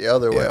it back the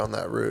other way on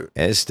that route.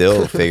 And it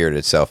still figured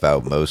itself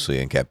out mostly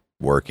and kept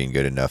working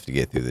good enough to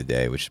get through the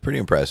day, which is pretty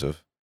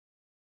impressive.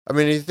 I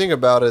mean, if you think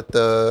about it,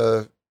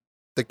 the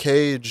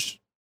cage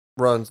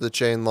runs the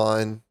chain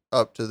line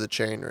up to the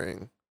chain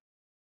ring.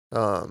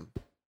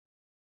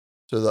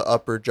 So the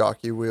upper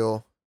jockey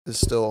wheel is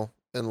still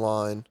in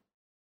line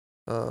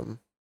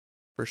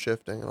for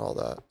shifting and all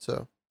that.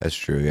 So that's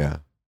true, yeah.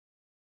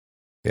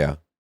 Yeah.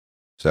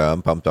 So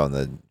I'm pumped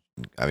on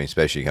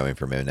especially coming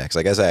from MX.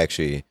 I guess I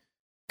actually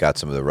got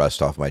some of the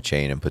rust off my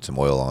chain and put some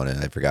oil on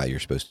it. I forgot you're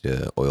supposed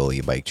to oil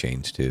e-bike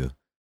chains too.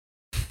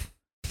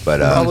 But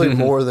probably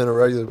more than a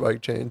regular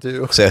bike chain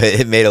too. So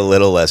it made a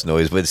little less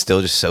noise, but it's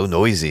still just so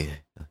noisy.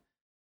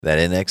 That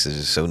NX is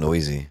just so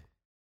noisy.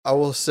 I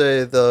will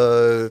say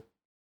the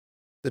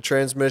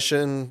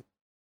transmission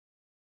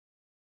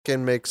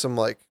can make some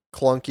like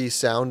clunky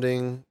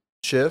sounding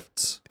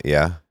shifts.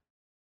 Yeah.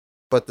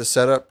 But the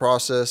setup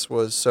process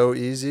was so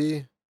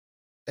easy,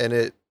 and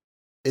it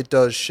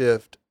does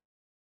shift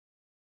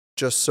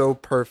just so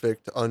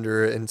perfect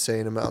under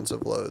insane amounts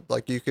of load.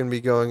 Like you can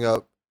be going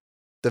up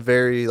the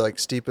very like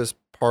steepest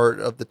part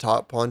of the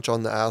top punch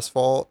on the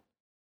asphalt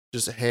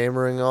just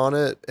hammering on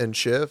it and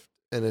shift,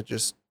 and it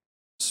just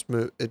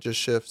smooth. It just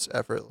shifts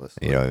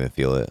effortlessly. You don't even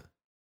feel it.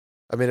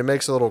 I mean, it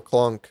makes a little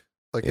clunk,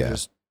 like Yeah.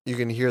 you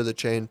can hear the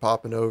chain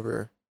popping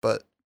over,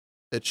 but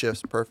it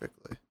shifts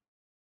perfectly.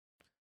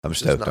 I'm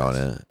Which is stoked on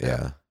nice. it.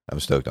 Yeah. I'm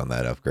stoked on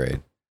that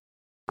upgrade.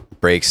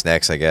 Brakes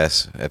next, I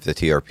guess, if the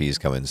TRPs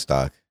come in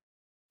stock.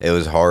 It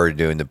was hard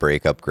doing the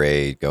brake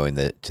upgrade, going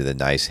to the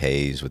nice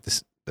haze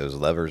with those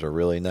levers are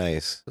really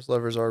nice. Those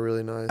levers are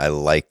really nice. I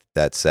liked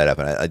that setup,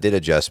 and I did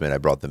adjustment. I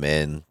brought them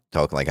in,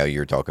 talking like how you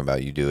were talking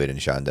about. You do it,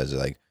 and Sean does it.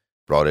 Like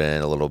brought it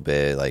in a little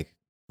bit, like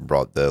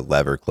brought the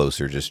lever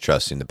closer, just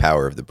trusting the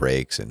power of the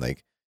brakes. And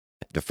like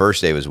the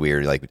first day was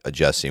weird, like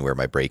adjusting where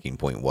my braking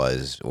point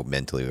was, or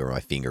mentally where my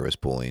finger was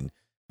pulling.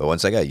 But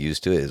once I got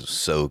used to it, it was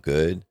so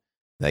good.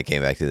 And I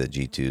came back to the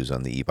G2s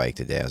on the e-bike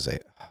today. I was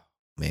like, oh,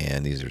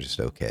 man, these are just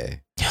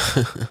okay.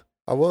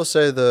 I will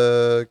say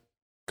the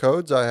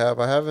codes I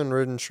haven't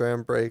ridden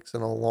SRAM brakes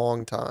in a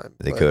long time.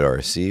 The but code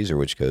RSCs, or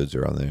which codes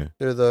are on there?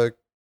 They're the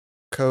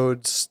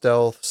Code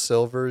Stealth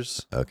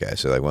Silvers. Okay,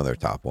 so like one of their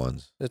top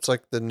ones. It's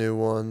like the new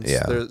ones.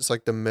 Yeah. It's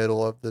like the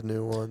middle of the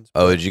new ones.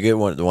 Oh, did you get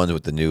the ones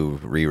with the new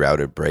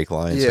rerouted brake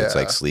lines? So it's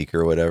like Yeah.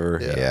 sleeker or whatever?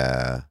 Yeah.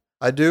 Yeah.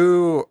 I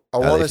How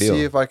want they to see feel?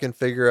 if I can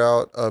figure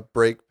out a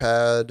brake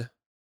pad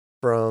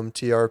from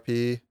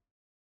TRP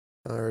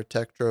or a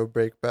Tektro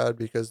brake pad,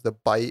 because the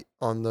bite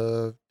on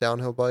the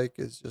downhill bike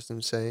is just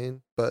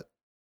insane. But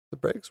the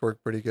brakes work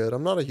pretty good.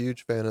 I'm not a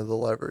huge fan of the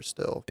levers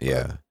still. but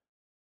Yeah. I'm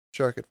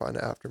sure I could find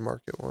an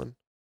aftermarket one.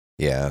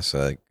 Yeah. So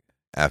like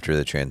after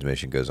the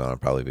transmission goes on, I'll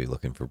probably be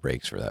looking for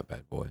brakes for that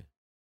bad boy.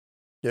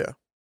 Yeah.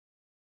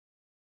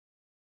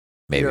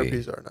 Maybe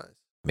TRPs are nice.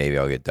 maybe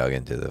I'll get dug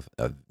into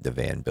the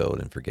van build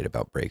and forget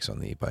about brakes on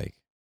the e-bike.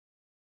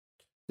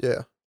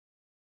 Yeah.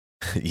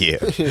 Yeah.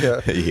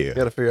 Yeah. You Yeah.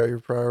 got to figure out your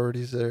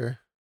priorities there.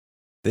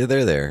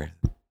 They're there.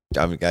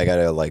 I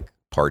got like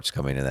parts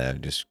coming in that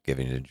I'm just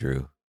giving to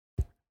Drew.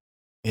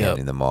 Yep.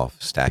 Handing them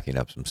off, stacking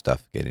up some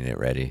stuff, getting it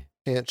ready.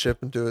 Can't ship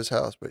them to his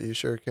house, but you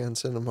sure can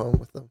send them home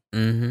with them.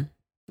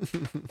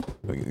 Mm-hmm.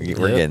 We're Yep.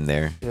 getting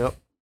there. Yep.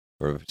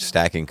 We're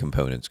stacking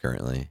components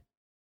currently.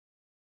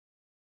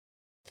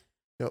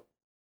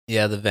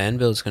 Yeah, the van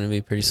build's gonna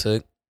be pretty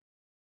sick.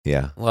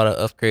 Yeah. A lot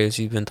of upgrades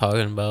you've been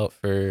talking about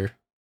for a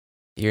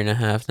year and a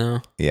half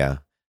now. Yeah.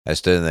 I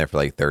stood in there for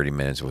like 30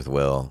 minutes with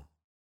Will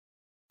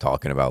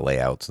talking about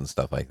layouts and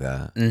stuff like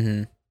that.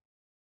 Mm-hmm.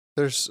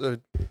 There's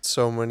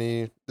so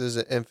many. There's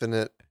an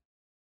infinite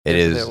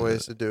It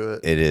ways to do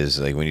it, It is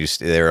like when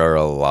there are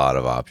a lot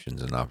of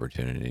options and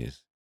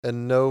opportunities.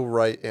 and no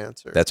right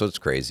answer. That's what's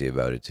crazy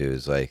about it too.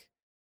 Is like,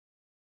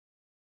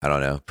 I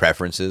don't know,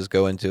 preferences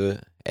go into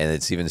it, and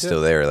it's even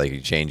still there. Like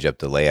you change up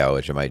the layout,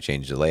 which I might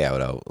change the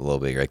layout out a little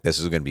bit. You're like, this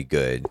is going to be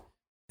good,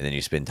 and then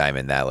you spend time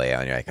in that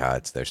layout, and you're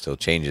like, there's still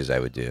changes I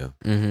would do,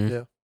 Mm-hmm.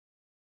 Yeah.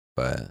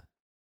 but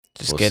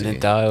Just we'll getting see.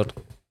 it dialed.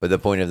 But the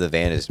point of the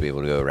van is to be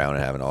able to go around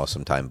and have an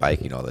awesome time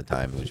biking all the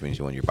time, which means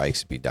you want your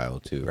bikes to be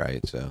dialed too,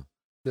 right? So,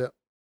 Yeah.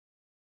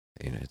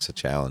 It's a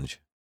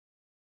challenge.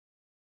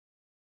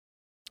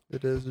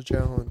 It is a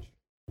challenge.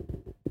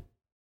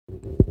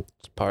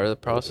 It's part of the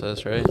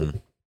process, right?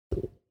 Mhm.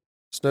 You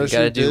Snowshoe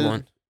gotta do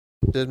one.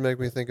 did make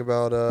me think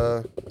about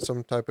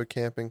some type of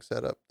camping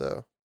setup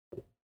though.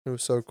 It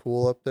was so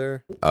cool up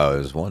there. Oh, it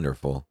was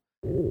wonderful.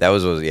 That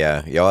was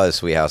yeah. Y'all had a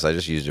sweet house. I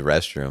just used the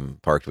restroom,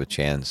 parked with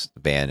Chance, the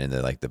van in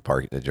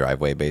the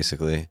driveway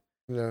basically.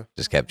 Yeah.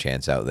 Just kept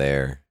Chance out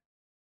there.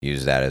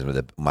 Used that as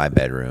my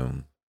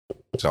bedroom.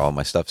 So all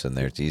my stuff's in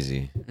there. It's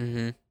easy.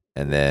 Mm-hmm.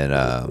 And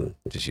then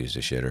just used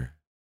a shitter.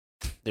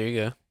 There you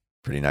go.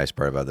 Pretty nice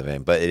part about the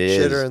van, but it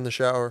is Shitter in the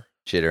shower.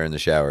 shitter in the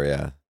shower.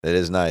 Yeah, it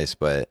is nice,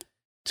 but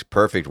it's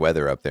perfect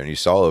weather up there. And you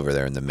saw over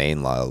there in the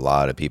main lot a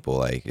lot of people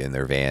like in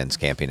their vans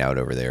camping out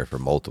over there for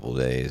multiple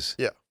days.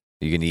 Yeah.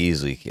 You can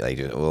easily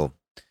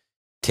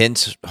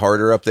tents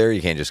harder up there.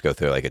 You can't just go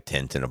through like a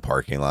tent in a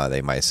parking lot.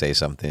 They might say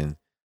something.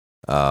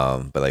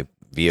 But like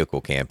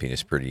vehicle camping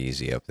is pretty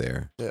easy up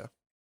there. Yeah.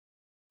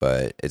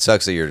 But it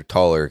sucks that you're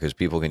taller because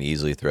people can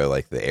easily throw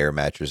like the air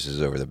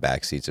mattresses over the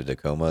back seats of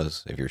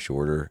Tacomas if you're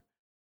shorter.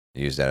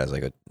 Use that as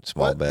like a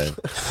small What? bed.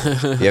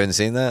 You haven't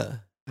seen that?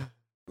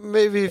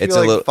 Maybe if It's you're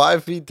a like little-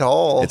 5 feet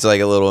tall. It's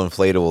like a little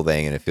inflatable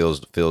thing, and it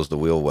fills the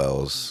wheel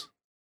wells.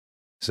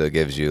 So it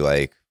gives you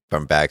like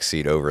from back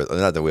seat over,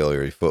 not the wheel,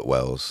 your foot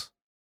wells.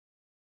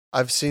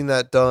 I've seen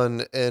that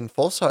done in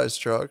full size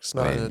trucks,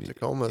 not I mean, in a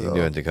Tacoma You though. can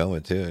do it in Tacoma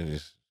too, and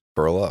just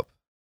curl up,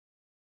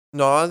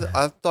 No, I'm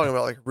talking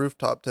about like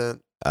rooftop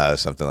tent,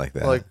 something like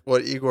that. like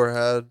what Igor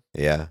had.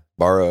 yeah,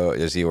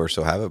 does Igor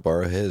still have it?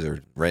 Borrow his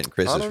or rent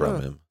Chris's don't from know.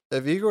 him.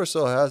 If Igor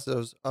still has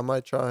those, I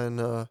might try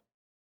and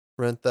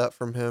rent that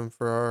from him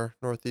for our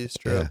Northeast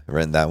trip. Yeah,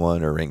 rent that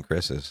one or rent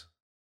Chris's.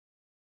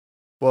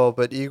 Well,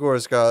 but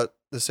Igor's got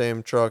the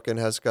same truck and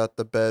has got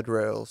the bed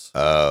rails,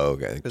 Oh,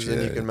 okay. because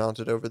then you can mount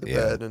it over the Yeah.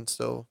 bed and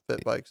still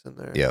fit bikes in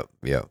there. Yep,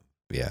 yeah.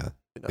 You know.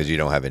 Because you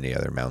don't have any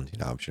other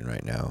mounting option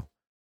right now.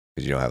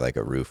 Because you don't have like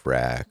a roof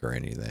rack or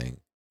anything.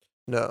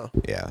 No.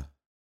 Yeah.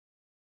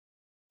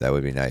 That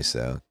would be nice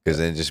though. Because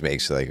then it just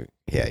makes like,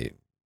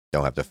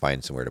 don't have to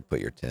find somewhere to put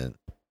your tent.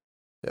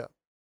 Yeah.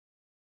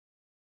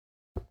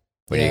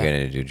 What are you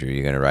gonna do, Drew?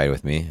 You gonna ride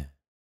with me?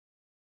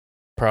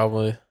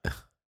 Probably.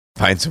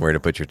 Find somewhere to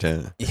put your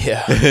tent.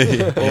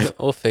 Yeah.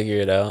 we'll figure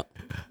it out.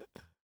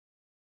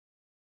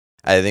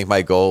 I think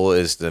my goal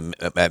is to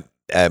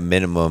at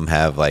minimum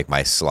have like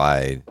my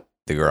slide,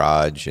 the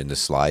garage and the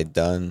slide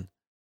done.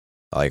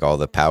 Like all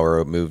the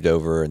power moved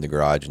over in the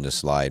garage and the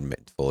slide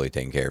fully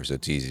taken care of, so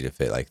it's easy to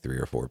fit like 3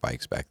 or 4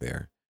 bikes back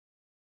there.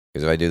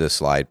 Because if I do the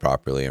slide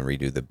properly and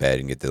redo the bed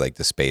and get to like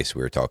the space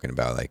we were talking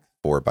about, like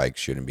 4 bikes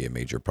shouldn't be a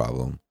major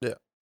problem. Yeah.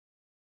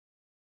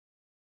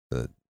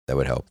 So that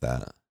would help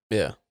that.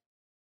 Yeah.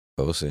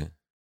 But we'll see.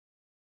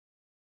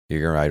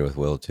 You're gonna ride with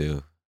Will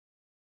too.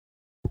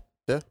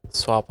 Yeah.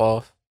 Swap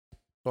off.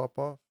 Swap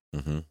off.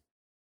 Mm-hmm.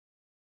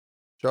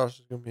 Josh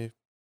is gonna be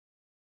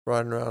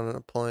riding around in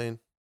a plane.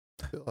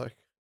 I feel like.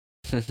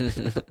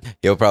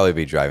 He'll probably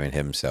be driving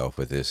himself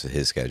with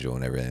his schedule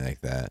and everything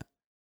like that.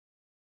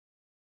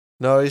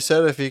 No, he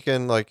said if he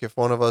can, like, if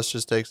one of us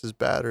just takes his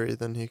battery,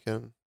 then he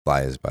can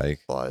Fly his bike.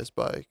 fly his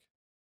bike.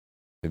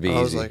 It'd be I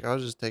easy. was like, I'll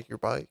just take your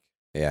bike.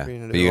 Yeah, for you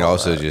to but do you can all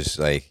also that. just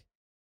like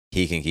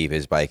he can keep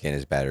his bike and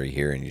his battery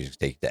here, and you just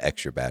take the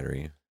extra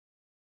battery.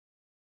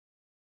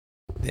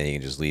 Then he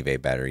can just leave a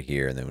battery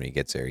here, and then when he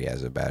gets there, he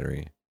has a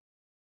battery.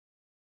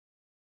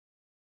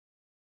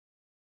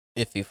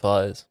 If he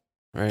flies,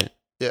 right?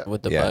 Yeah.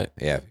 With the yeah, bike.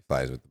 yeah, if he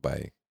flies with the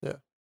bike. Yeah.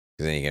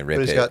 Because then he can rip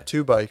But he's it. got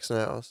 2 bikes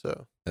now,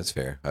 so That's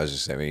fair. I was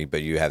just saying,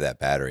 but you have that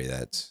battery.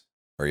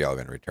 Or y'all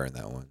gonna return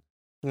that one?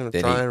 I'm gonna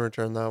Did try he- and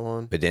return that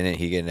one. But didn't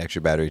he get an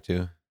extra battery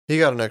too? He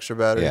got an extra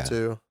battery Yeah.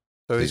 too,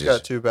 so He he's just-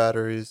 got 2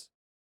 batteries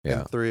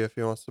Yeah. and 3 if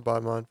he wants to buy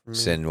mine from me.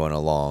 Send one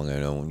along,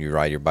 and when you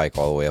ride your bike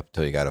all the way up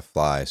until you got to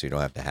fly, so you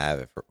don't have to have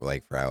it for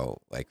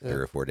out 3 Yeah.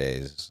 or 4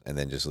 days, and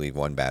then just leave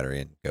one battery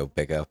and go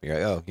pick up. You're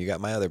like, oh, you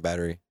got my other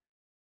battery,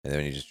 and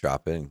then you just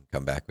drop it and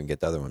come back and get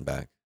the other one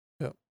back.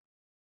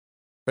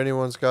 If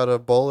anyone's got a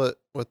Bullet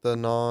with the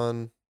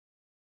non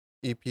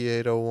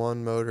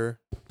EP801 motor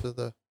to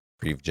the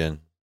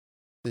Pre-gen.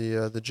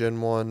 the Gen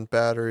 1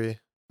 battery,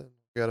 then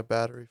we got a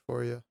battery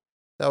for you.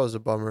 That was a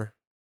bummer,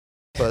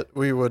 but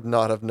we would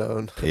not have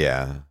known.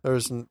 Yeah.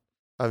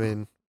 I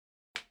mean,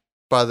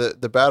 by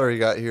the battery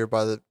got here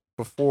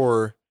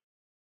before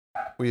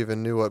we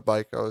even knew what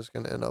bike I was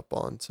going to end up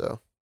on.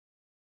 So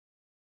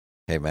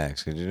Hey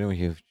Max, could you do me a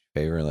huge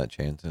favor and let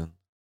Chance in?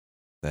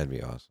 That'd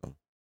be awesome.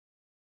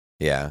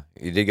 Yeah,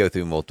 you did go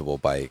through multiple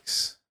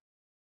bikes,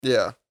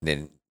 yeah,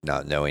 then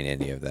not knowing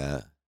any of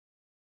that.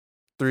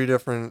 3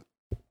 different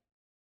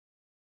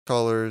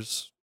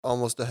colors,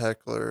 almost a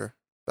Heckler,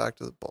 back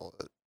to the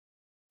Bullet.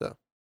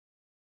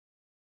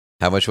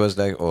 How much was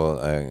that?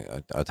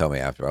 Well, I'll tell me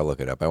after. I'll look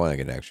it up. I want to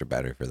get an extra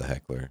battery for the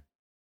Heckler.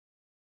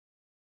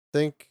 I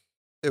think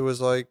it was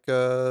like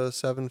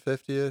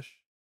 750-ish.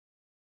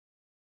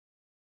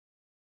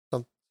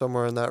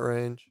 Somewhere in that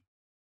range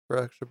for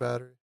extra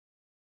battery.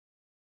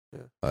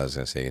 I was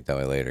gonna say you can tell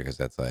me later because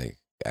that's like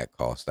at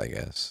cost, I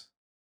guess.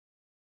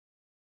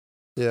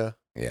 Yeah,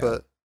 Yeah,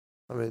 but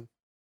I mean,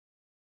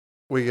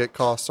 we get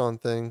costs on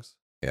things.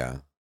 yeah.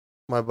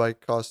 My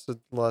bike costed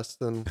less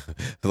than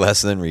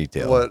Less than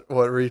retail.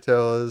 what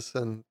retail is,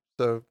 and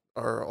so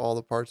are all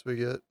the parts we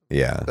get.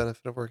 Yeah,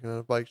 Benefit of working at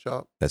a bike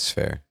shop. that's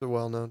fair. It's a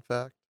well-known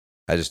fact.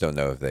 I just don't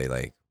know if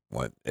they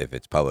if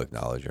it's public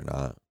knowledge or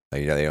not.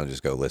 Like, they don't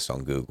just go list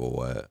on Google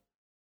what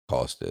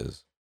cost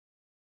is.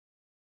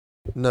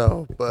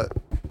 No, but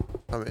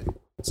I mean,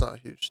 it's not a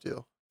huge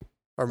deal.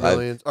 Our Five-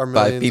 millions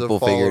people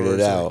of figured it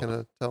followers out. aren't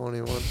gonna tell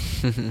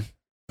anyone.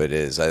 But it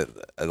is. I'd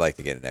like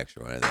to get an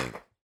extra one, I think.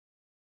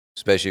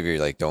 Especially if you're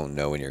like don't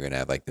know when you're gonna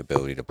have like the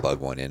ability to plug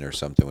one in or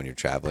something when you're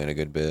traveling a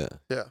good bit.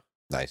 Yeah.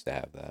 Nice to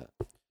have that.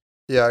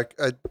 Yeah,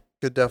 I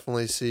could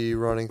definitely see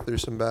running through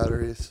some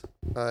batteries.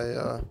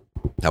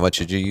 How much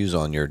did you use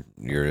on your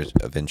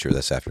adventure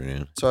this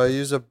afternoon? So I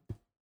use a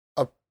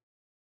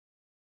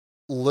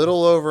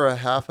little over a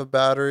half a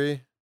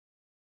battery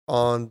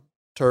on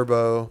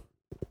turbo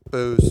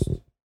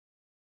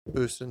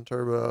boost and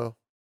turbo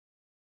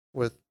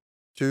with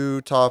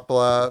 2 top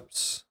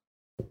laps,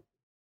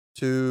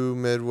 3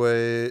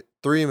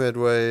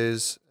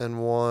 midways,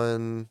 and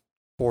 1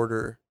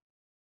 quarter.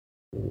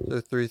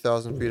 So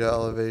 3,000 feet of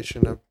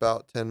elevation,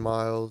 about 10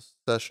 miles.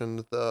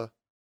 Sessioned the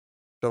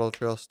shuttle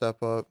trail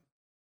step up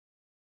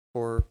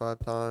 4 or 5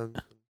 times.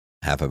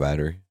 Half a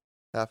battery.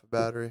 Half a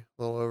battery,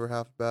 a little over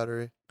half a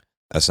battery,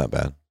 That's not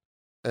bad.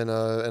 in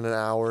an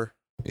hour.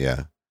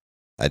 Yeah.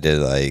 I did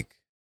like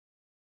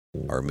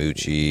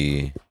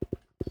Armucci,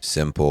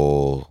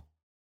 simple,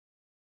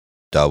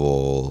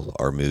 double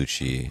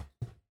Armucci.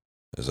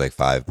 It was like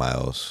 5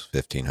 miles,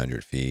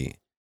 1,500 feet.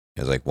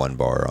 It was like 1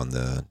 bar on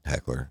the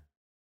Heckler.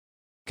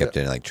 Kept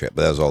it in like trail,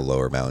 but that was all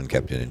lower mountain.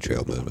 Kept it in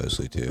trail mode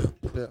mostly too.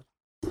 Yeah.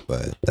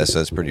 But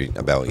that's pretty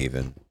about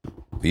even.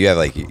 But you have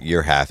like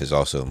your half is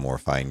also a more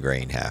fine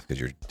grain half because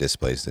your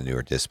display is the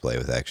newer display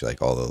with actually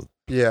like all the.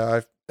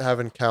 Yeah, I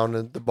haven't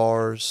counted the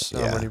bars,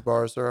 Yeah. how many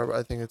bars there are, but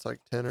I think it's like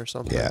 10 or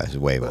something. Yeah, it's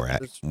way But more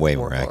it's way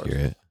more more bars.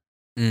 accurate.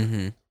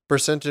 Mm-hmm.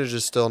 Percentage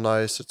is still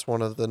nice. It's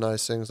one of the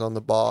nice things on the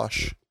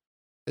Bosch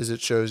is it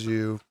shows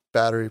you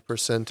battery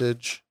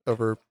percentage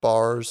over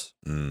bars,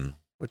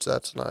 which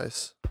that's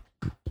nice.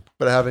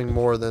 But having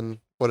more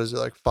than, what is it,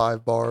 like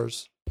 5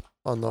 bars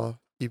on the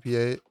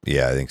EP8?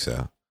 Yeah, I think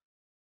so.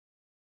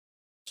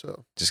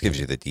 So Just gives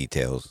you the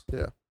details.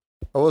 Yeah.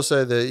 I will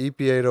say the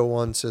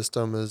EP801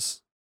 system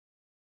is,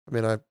 I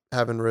mean, I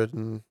haven't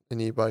ridden an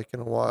e-bike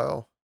in a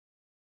while.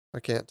 I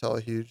can't tell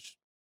a huge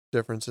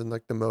difference in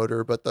like the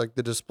motor, but like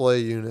the display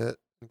unit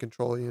and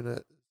control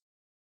unit,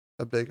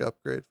 a big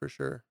upgrade for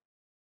sure.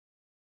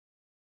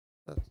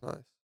 That's nice.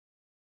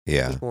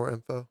 Yeah. Just more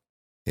info.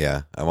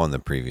 Yeah. I'm on the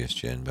previous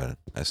gen, but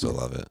I still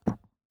love it.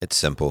 It's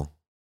simple.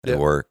 It Yeah.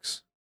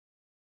 works.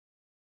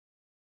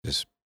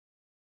 Just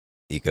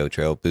eco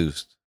trail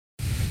boost,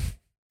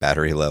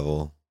 battery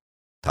level,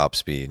 top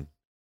speed.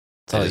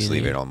 That's all I just you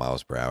leave need. it on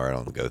miles per hour. I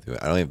don't go through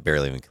it. I don't even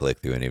barely even click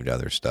through any of the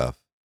other stuff.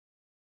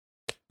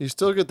 You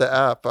still get the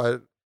app.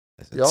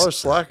 Y'all are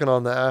slacking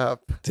on the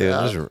app. Dude,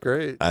 The just- app's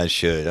great. I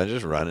should. I'm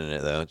just running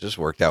it though. It just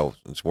worked out.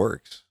 It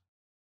works.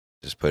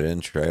 Just put it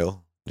in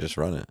trail. Just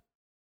run it.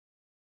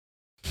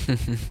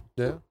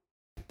 Yeah.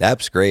 The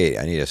app's great.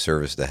 I need to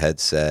service the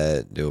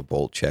headset, do a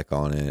bolt check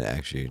on it,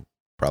 actually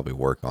probably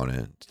work on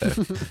it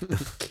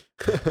instead.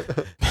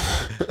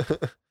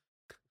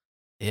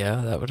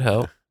 Yeah, that would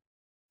help.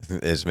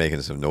 It's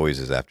making some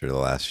noises after the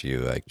last few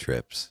like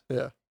trips.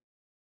 Yeah.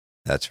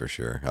 That's for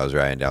sure. I was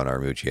riding down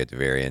Armucci at the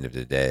very end of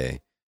the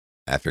day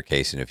after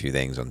casing a few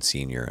things on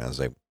Senior. And I was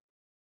like,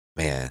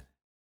 man,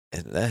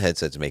 that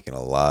headset's making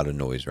a lot of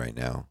noise right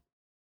now.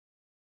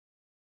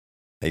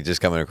 Like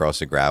just coming across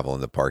the gravel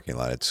in the parking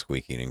lot, it's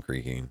squeaking and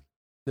creaking.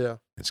 Yeah.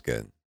 It's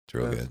good. It's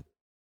real Yeah. good.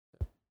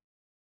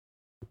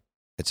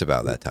 It's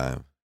about that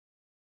time.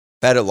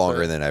 I've had it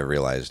longer Right. than I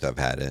realized I've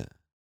had it.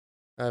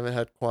 I haven't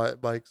had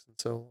quiet bikes in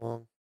so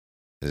long.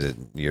 Is it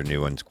your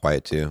new one's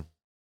quiet too?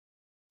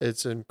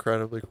 It's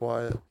incredibly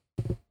quiet.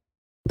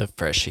 The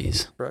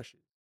freshies. Fresh.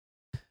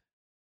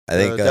 I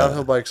think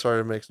downhill bike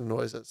started to make some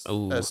noise at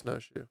Ooh.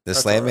 Snowshoe. the That's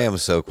Slam all right. Man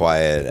was so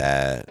quiet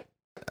at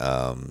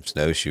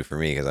Snowshoe for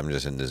me because I'm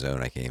just in the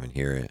zone. I can't even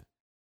hear it.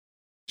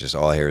 Just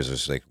all I hear is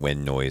just like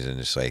wind noise and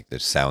just like the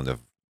sound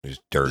of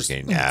just dirt Just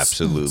getting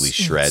absolutely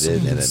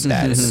shredded and then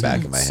that in the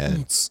back of my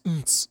head.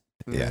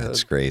 Yeah,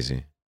 it's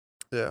crazy.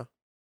 Yeah.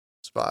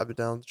 Just vibing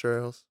down the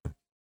trails.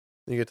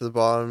 You get to the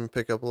bottom and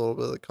pick up a little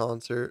bit of the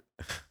concert.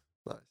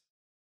 Nice.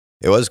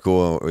 It was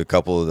cool. A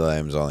couple of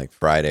times on like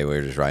Friday, we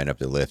were just riding up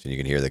the lift and you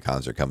can hear the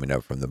concert coming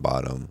up from the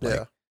bottom. Like,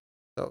 Yeah.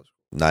 That was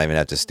not even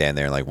have to stand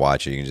there and like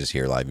watch it. You can just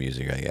hear live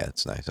music. Like, yeah,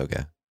 it's nice.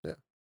 Okay.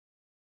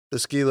 the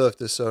ski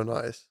lift is so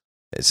nice.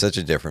 It's such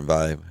a different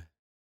vibe.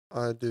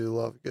 I do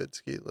love a good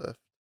ski lift.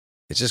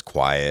 It's just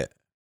quiet,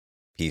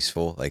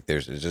 peaceful. Like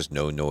there's just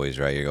no noise,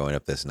 right? You're going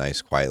up this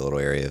nice, quiet little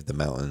area of the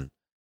mountain.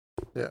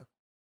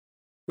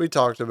 We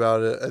talked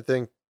about it. I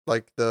think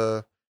like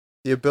the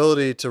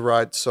ability to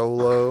ride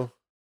solo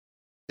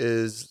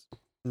is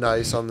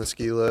nice on the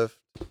ski lift.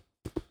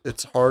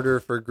 It's harder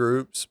for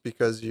groups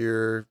because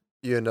you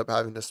end up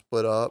having to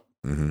split up.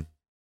 Mm-hmm.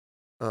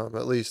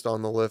 At least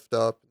on the lift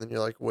up, and then you're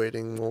like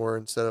waiting more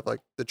instead of like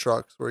the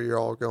trucks where you're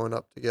all going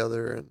up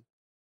together and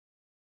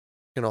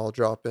can all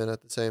drop in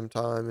at the same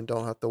time and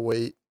don't have to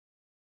wait.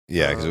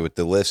 Yeah, because Uh, with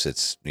the lifts,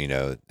 it's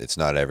it's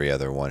not every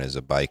other one is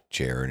a bike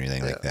chair or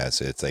anything like Yeah. that.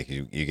 So it's like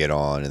you get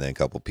on, and then a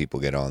couple people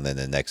get on, then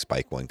the next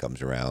bike one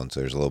comes around. So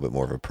there's a little bit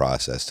more of a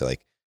process to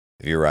like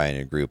if you're riding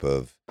a group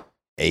of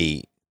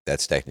 8,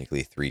 that's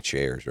technically 3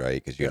 chairs,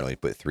 right? Because you can Yeah. only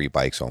put 3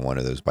 bikes on one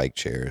of those bike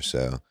chairs.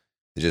 So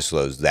it just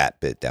slows that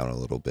bit down a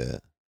little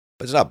bit,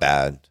 but it's not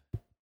bad.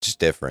 It's just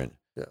different.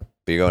 Yeah.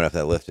 But you're going up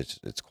that lift,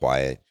 it's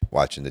quiet,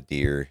 watching the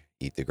deer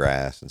eat the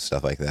grass and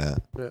stuff like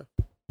that.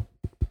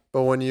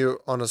 But when you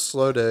on a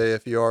slow day,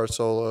 if you are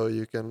solo,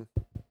 you can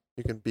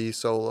be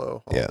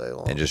solo all Yeah, day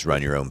long and just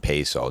run your own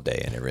pace all day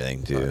and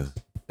everything too. Nice.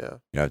 Yeah. You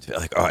don't have to be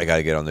like, oh, I got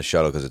to get on the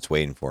shuttle because it's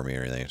waiting for me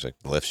or anything. It's like,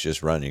 let's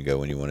just run. You go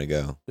when you want to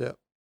go. Yeah.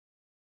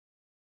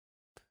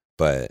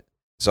 But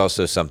it's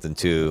also something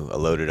too, a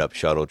loaded up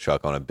shuttle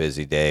truck on a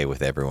busy day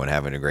with everyone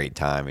having a great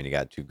time. And you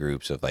got 2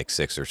 groups of like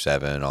 6 or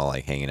 7 all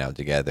like hanging out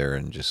together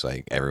and just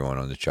like everyone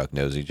on the truck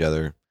knows each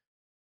other.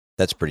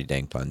 That's pretty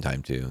dang fun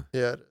time too.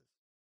 Yeah, it is.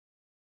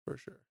 For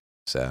sure.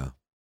 So,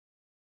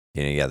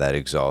 you got that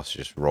exhaust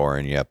just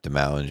roaring you up the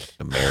mountain, just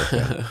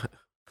America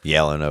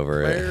yelling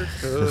over it.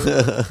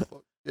 America.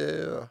 Fuck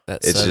yeah.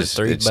 That's It's just,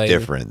 it's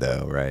different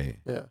though, right?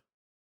 Yeah.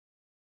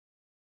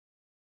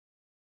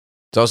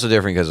 It's also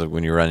different because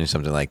when you're running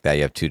something like that,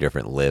 you have 2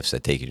 different lifts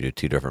that take you to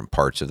 2 different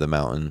parts of the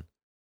mountain.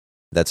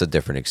 That's a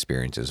different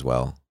experience as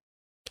well.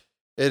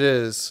 It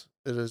is.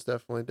 It is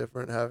definitely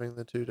different having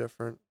the 2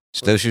 different.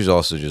 Snowshoe's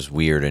also just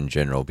weird in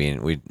general,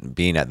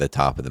 being at the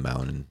top of the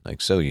mountain, like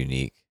so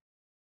unique.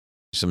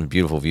 Some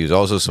beautiful views,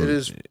 also some It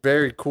is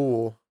very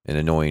cool. and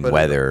annoying but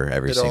weather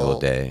every it single all-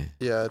 day.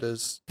 Yeah, it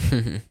is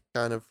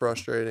kind of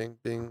frustrating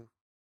being.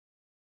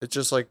 It's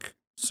just like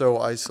so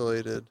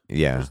isolated.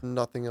 Yeah, There's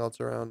nothing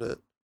else around it,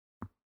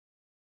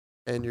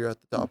 and you're at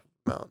the top of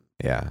the mountain.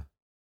 yeah.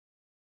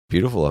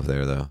 Beautiful up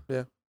there though.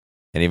 Yeah.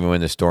 And even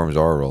when the storms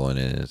are rolling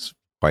in, it's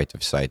quite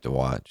the sight to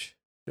watch.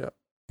 Yeah.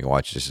 You can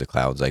watch just the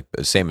clouds, like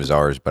the same as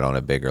ours, but on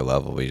a bigger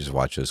level. We just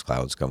watch those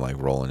clouds come like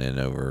rolling in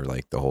over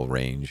like the whole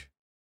range.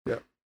 Yeah.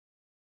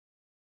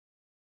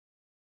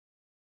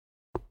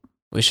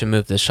 We should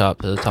move the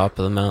shop to the top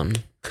of the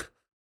mountain.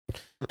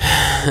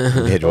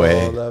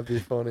 Midway. Oh, that'd be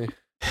funny.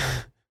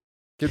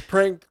 Get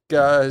pranked,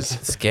 guys.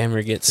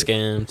 Scammer gets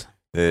scammed.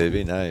 It'd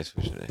be nice.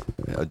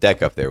 A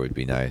deck up there would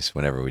be nice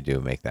whenever we do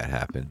make that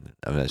happen.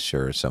 I'm not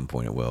sure at some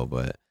point it will,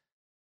 but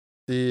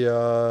We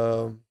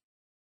got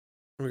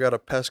a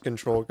pest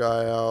control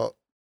guy out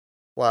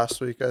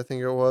last week, I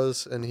think it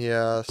was, and he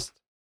asked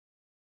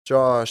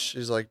Josh,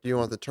 he's like, "Do you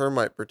want the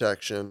termite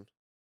protection?"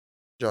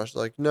 Josh's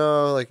like,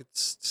 "No, like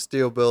it's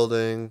steel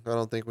building. I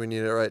don't think we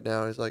need it right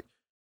now." He's like,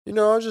 I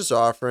was just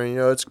offering,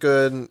 it's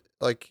good. And,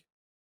 like,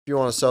 if you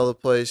want to sell the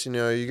place,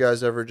 you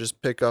guys ever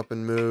just pick up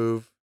and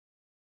move?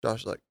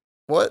 Josh's like,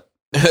 "What?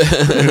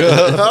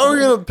 How are we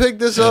gonna pick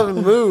this up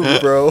and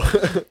move, bro?"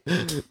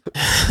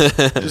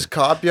 Just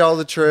copy all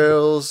the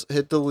trails,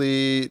 hit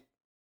delete,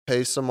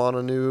 paste them on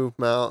a new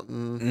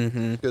mountain.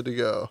 Mm-hmm. Good to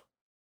go.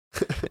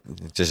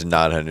 just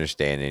not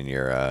understanding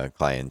your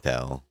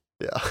clientele.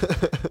 Yeah.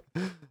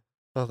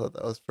 I thought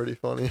that was pretty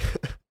funny.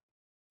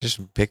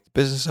 Just pick the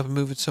business up and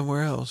move it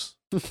somewhere else.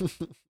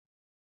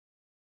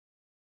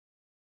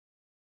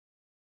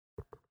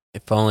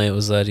 If only it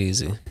was that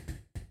easy.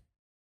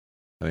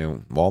 I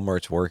mean,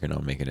 Walmart's working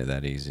on making it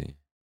that easy.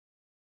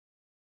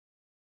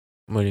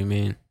 What do you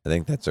mean? I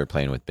think that's their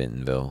plan with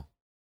Bentonville.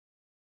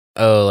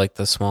 Oh, like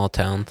the small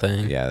town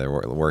thing? Yeah, they're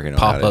working on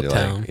how to Pop-up do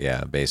town.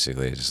 yeah,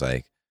 basically it's just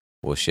like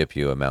we'll ship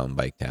you a mountain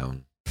bike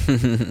town.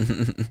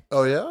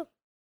 Oh, yeah?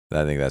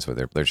 I think that's what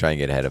they're trying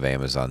to get ahead of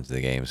Amazon to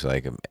the game. So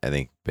like I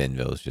think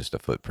Bentonville is just a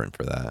footprint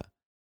for that.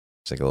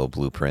 It's like a little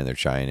blueprint. They're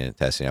trying and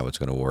testing out what's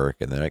going to work,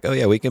 and they're like, "Oh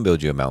yeah, we can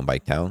build you a mountain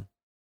bike town."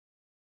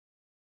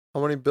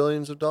 How many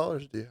billions of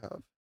dollars do you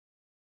have?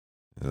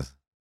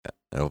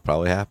 It'll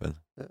probably happen.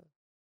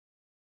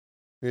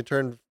 You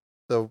turn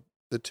the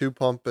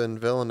 2-pump in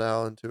Villa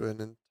now into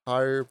an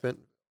entire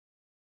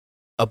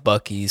A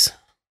Buc-ee's.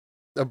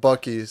 a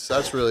Buc-ee's.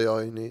 That's really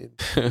all you need.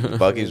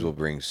 Buc-ee's will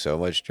bring so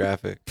much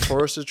traffic.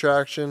 Tourist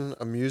attraction,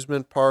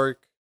 amusement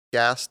park,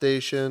 gas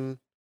station,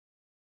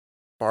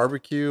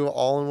 barbecue,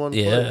 all in one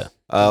Yeah. place.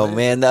 Oh Amazing.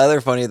 man, the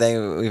other funny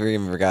thing we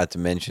even forgot to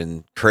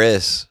mention: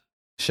 Chris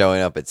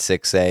showing up at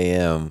 6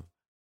 a.m.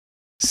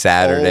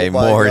 Saturday Oh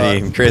my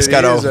morning. God. Chris Dude,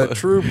 got he off. is a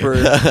trooper.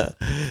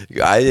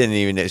 I didn't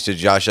even. So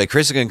Josh like,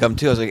 Chris is gonna come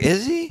too. I was like,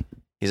 is he?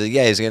 He's like,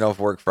 yeah, he's getting off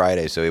work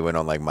Friday. So he went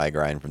on like my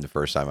grind from the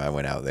first time I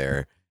went out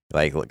there.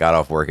 Like got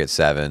off work at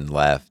 7,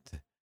 left,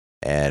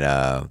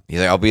 and he's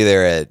like, I'll be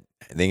there at.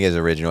 I think his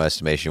original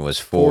estimation was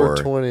 4.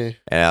 4:20.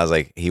 And I was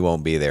like, he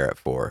won't be there at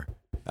 4.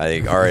 I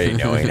think already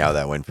knowing how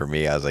that went for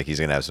me, I was like, he's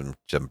gonna have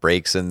some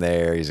breaks in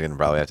there. He's gonna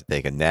probably have to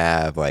take a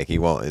nap. Like he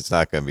won't. It's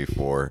not gonna be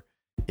 4.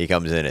 He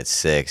comes in at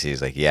 6.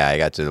 He's like, yeah, I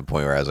got to the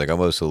point where I was like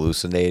almost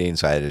hallucinating,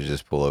 so I had to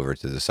just pull over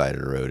to the side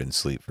of the road and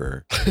sleep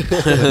for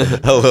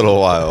a little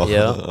while.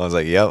 Yeah. I was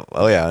like, yep,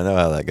 oh yeah, I know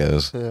how that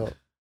goes. Yeah.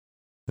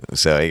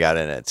 So he got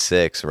in at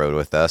 6, rode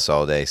with us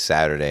all day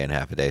Saturday and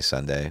half a day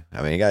Sunday.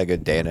 I mean, he got a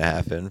good day and a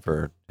half in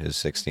for his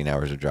 16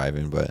 hours of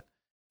driving, but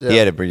he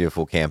had a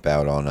beautiful camp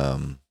out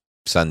on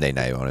Sunday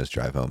night on his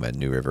drive home at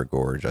New River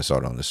Gorge. I saw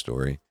it on the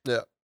story.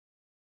 Yeah.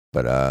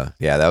 But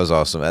yeah, that was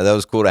awesome. That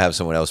was cool to have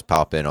someone else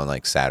pop in on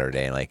like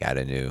Saturday and like add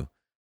a new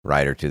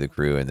rider to the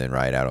crew and then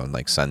ride out on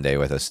like Sunday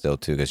with us still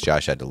too, because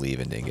Josh had to leave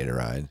and didn't get a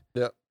ride.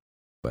 Yeah.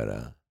 But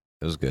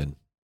it was good.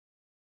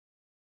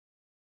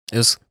 It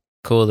was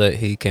cool that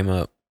he came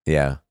up.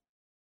 Yeah.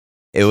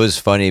 It was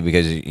funny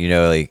because,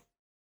 like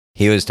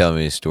he was telling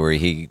me a story.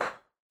 He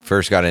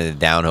first got into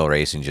downhill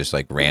racing just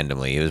like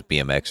randomly. He was a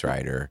BMX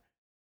rider.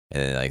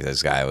 And then like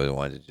this guy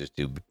wanted to just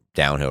do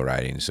downhill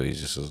riding. So he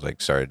just was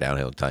like started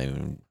downhill time.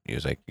 And he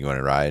was like, "You want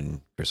to ride?" And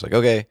Chris was like,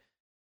 "Okay."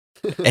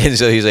 And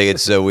so he's like,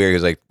 it's so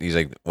weird because he's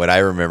like, what I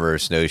remember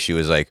Snowshoe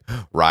was like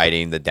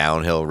riding the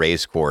downhill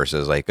race course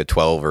as like a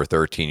 12 or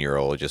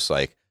 13-year-old, just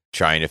like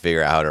trying to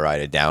figure out how to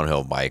ride a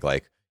downhill bike,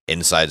 like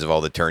insides of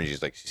all the turns.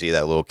 He's like, see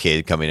that little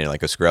kid coming in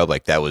like a scrub,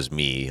 like that was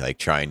me, like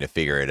trying to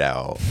figure it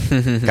out.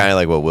 Kind of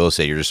like what Will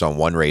said, you're just on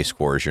one race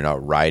course, you're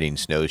not riding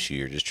Snowshoe,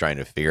 you're just trying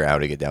to figure out how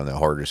to get down the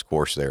hardest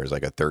course there as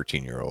like a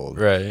 13-year-old.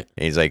 Right. And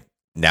he's like,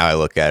 now I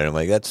look at it, I'm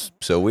like, that's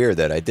so weird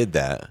that I did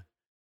that.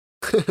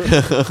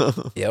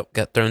 Yep,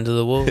 got thrown to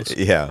the wolves.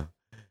 Yeah.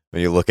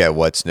 When you look at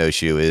what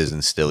Snowshoe is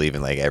and still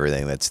even like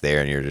everything that's there,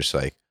 and you're just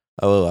like,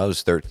 oh, I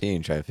was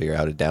 13 trying to figure out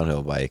how to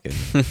downhill bike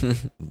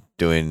and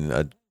doing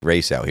a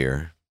race out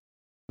here.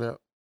 Yeah.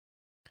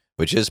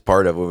 Which is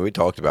part of when we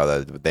talked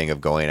about that thing of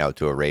going out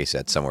to a race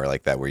at somewhere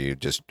like that where you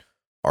just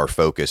are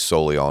focused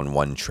solely on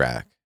one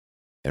track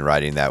and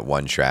riding that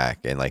one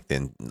track and like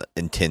the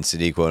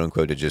intensity, quote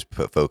unquote, to just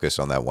put focus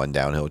on that one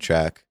downhill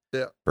track.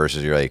 Yeah.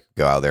 Versus you're like,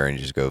 go out there and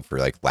just go for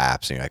like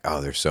laps and you're like,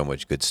 oh, there's so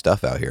much good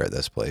stuff out here at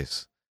this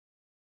place.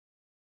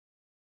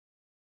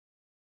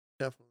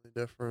 Definitely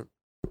different.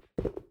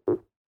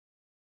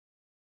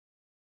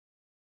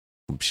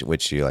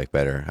 Which do you like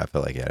better? I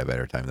feel like you had a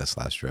better time this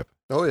last trip.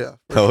 Oh yeah.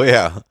 Oh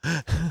yeah.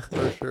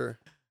 For sure.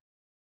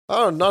 I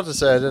don't. Not to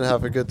say I didn't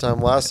have a good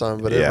time last time,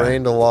 but Yeah. it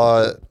rained a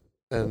lot,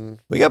 and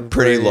We got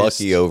pretty braced.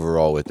 lucky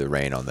overall with the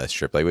rain on this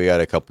trip. Like we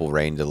got a couple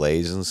rain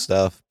delays and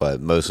stuff,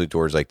 but mostly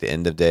towards like the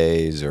end of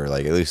days, or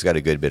like at least got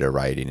a good bit of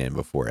riding in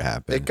before it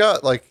happened. It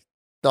got like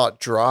not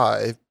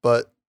dry,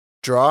 but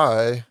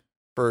dry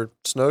for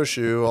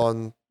Snowshoe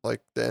on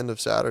like the end of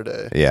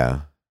Saturday.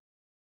 Yeah.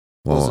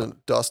 Well,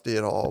 Wasn't dusty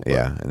at all. But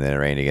yeah, and then it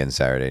rained again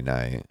Saturday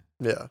night,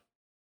 yeah.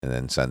 and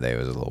then Sunday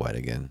was a little wet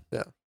again.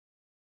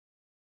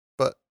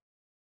 But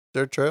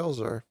their trails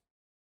are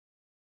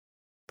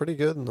pretty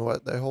good in the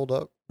wet. They hold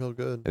up real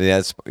good. I mean,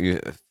 that's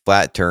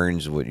flat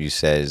turns. What you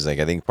said is like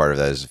I think part of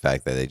that is the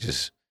fact that they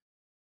just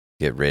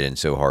get ridden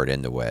so hard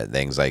in the wet.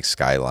 Things like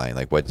Skyline,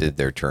 like what did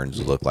their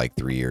turns look like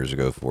 3 years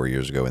ago, 4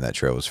 years ago when that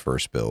trail was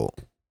first built?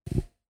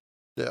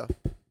 Yeah.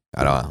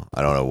 I don't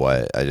know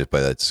what.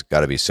 But it's got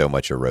to be so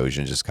much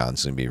erosion just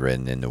constantly be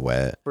ridden in the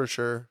wet. For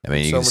sure. I mean,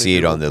 you So can many see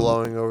it on people the.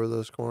 blowing over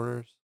those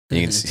corners.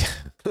 You can see.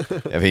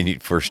 I mean,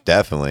 first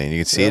definitely, and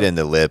you can see it in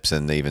the lips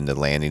and even the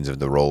landings of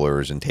the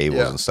rollers and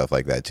tables and stuff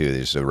like that too.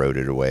 They just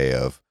eroded away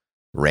of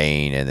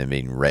rain and then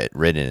being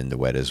ridden in the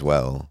wet as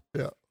well.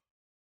 Yeah.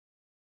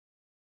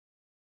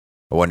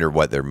 I wonder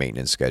what their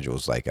maintenance schedule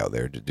is like out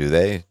there. Do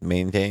they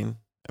maintain?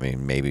 I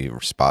mean, maybe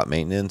spot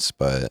maintenance,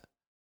 but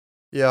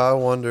Yeah, I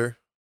wonder.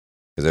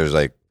 because there's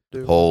like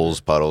Do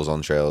holes, wonder. puddles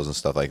on trails and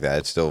stuff like that.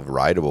 It's still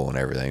rideable and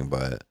everything,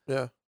 but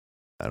Yeah.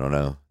 I don't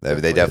know. They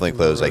Definitely definitely some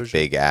close like erosion.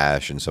 Big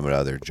Ash and some of the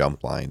other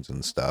jump lines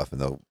and stuff,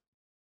 and they'll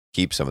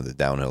keep some of the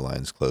downhill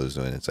lines closed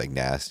when it's like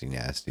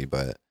nasty.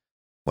 But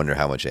wonder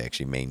how much they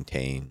actually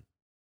maintain.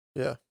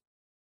 Yeah.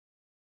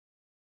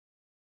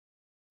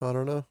 I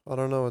don't know. I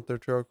don't know what their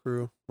trail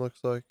crew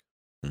looks like.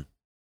 It's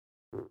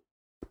I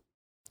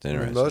mean,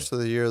 interesting. most of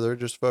the year, they're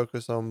just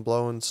focused on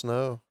blowing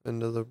snow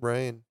into the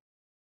rain.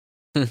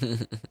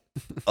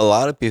 A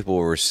lot of people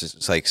were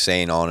like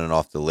saying on and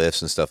off the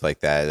lifts and stuff like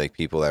that. Like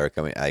people that are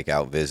coming like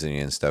out visiting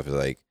and stuff,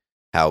 like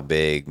how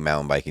big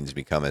mountain biking's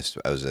become as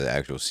an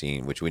actual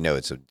scene, which we know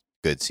it's a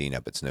good scene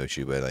up at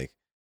Snowshoe, but like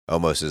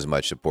almost as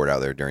much support out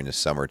there during the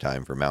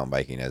summertime for mountain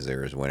biking as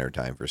there is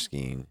wintertime for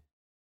skiing.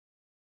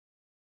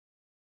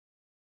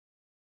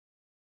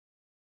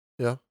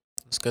 Yeah.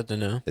 It's good to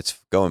know. It's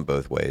going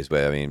both ways,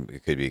 but I mean,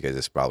 it could be because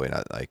it's probably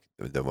not like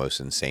the most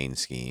insane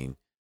skiing,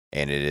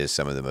 and it is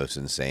some of the most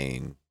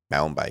insane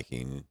mountain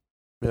biking,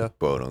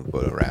 quote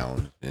unquote,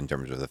 around in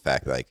terms of the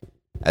fact like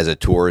as a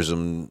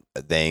tourism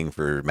thing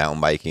for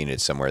mountain biking,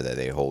 it's somewhere that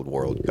they hold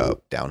World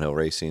Cup downhill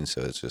racing,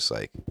 so it's just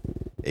like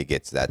it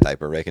gets that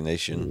type of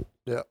recognition.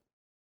 Yeah.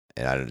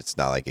 And it's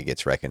not like it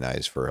gets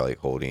recognized for like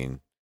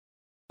holding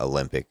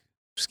Olympic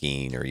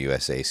skiing or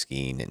USA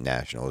skiing at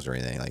nationals or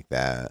anything like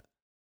that.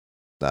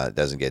 It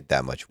doesn't get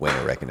that much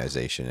winter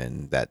recognition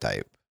and that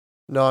type.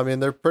 No, I mean,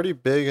 they're pretty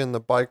big in the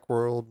bike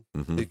world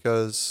Mm-hmm.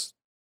 because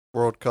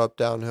World Cup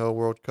downhill,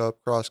 World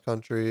Cup cross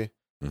country,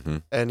 Mm-hmm.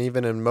 and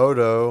even in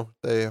moto,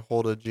 they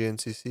hold a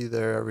GNCC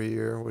there every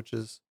year, which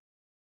is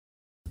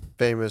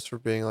famous for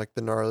being like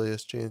the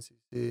gnarliest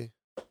GNCC.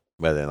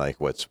 But then, like,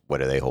 what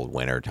do they hold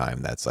winter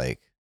time? That's like,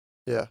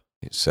 Yeah.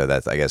 so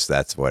I guess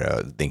that's what I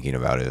was thinking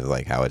about it,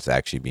 like how it's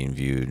actually being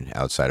viewed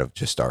outside of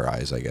just our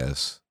eyes, I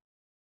guess.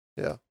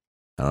 Yeah.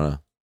 I don't know.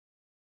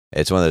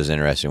 It's one of those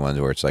interesting ones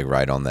where it's like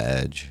right on the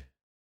edge.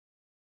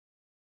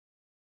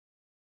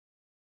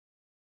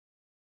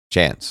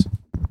 Chance.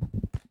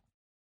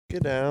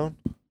 Get down.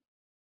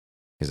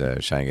 Because I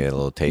was trying to get a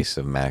little taste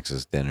of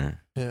Max's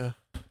dinner. Yeah.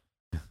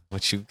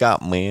 What you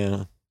got,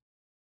 man?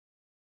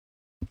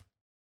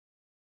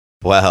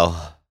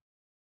 Well,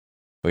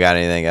 we got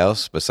anything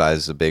else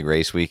besides the big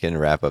race weekend to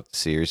wrap up the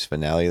series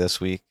finale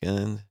this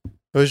weekend?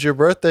 It was your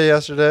birthday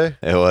yesterday.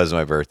 It was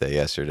my birthday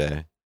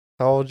yesterday.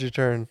 How old did you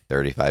turn?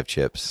 35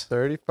 chips.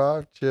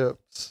 35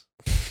 chips.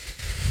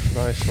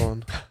 Nice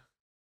one.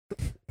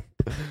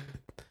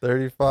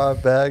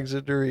 35 bags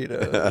of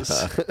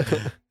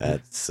Doritos.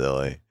 That's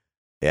silly.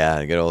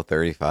 Yeah, good old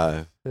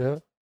 35. Yeah.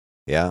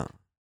 Yeah.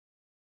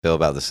 Feel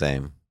about the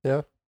same.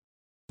 Yeah.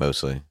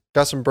 Mostly.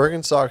 Got some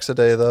Birkenstocks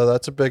today, though.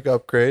 That's a big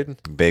upgrade.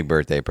 Big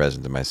birthday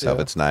present to myself.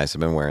 Yeah. It's nice. I've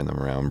been wearing them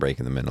around,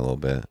 breaking them in a little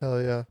bit.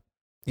 Hell yeah.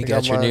 You I got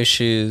got your my- new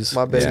shoes.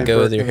 My baby to go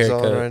with your Birkins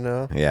on haircut. right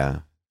now. Yeah.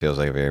 Feels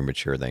like a very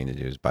mature thing to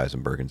do is buy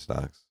some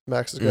Birkenstocks.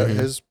 Max has got Mhm.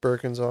 his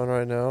Birkins on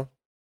right now.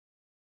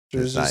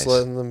 Drew's It's just nice.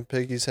 letting them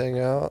piggies hang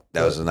out.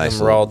 That was a nice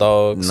Them raw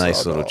little, dogs.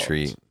 nice Raw little dogs.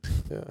 treat.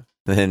 Yeah.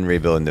 Then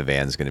rebuilding the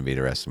van's going to be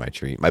the rest of my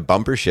treat. My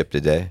bumper shipped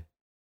today.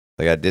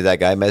 Like, did that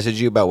guy message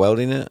you about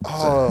welding it?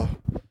 Oh,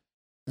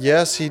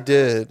 yes, he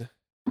did.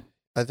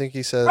 I think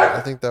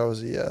that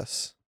was a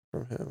yes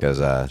from him. 'Cause,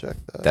 check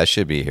that. That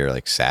should be here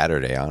like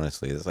Saturday,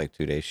 honestly. It's like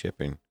 2 days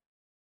shipping.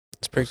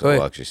 It's pretty So we'll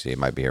quick. actually see. It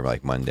might be here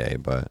like Monday,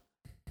 but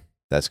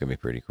that's going to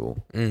be pretty cool.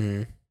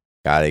 Mm-hmm.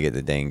 Gotta get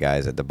the dang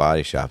guys at the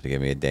body shop to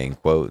give me a dang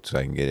quote so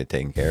I can get it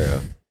taken care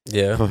of.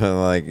 Yeah.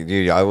 I'm like,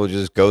 dude, I will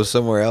just go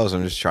somewhere else.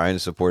 I'm just trying to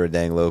support a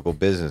dang local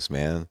business,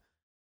 man.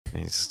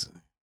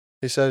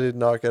 He said he'd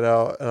knock it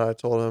out, and I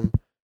told him,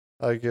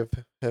 I give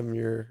him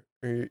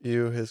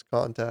you his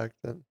contact,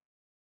 and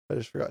I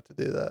just forgot to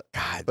do that.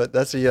 God, But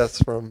that's a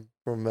yes from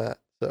Matt.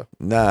 So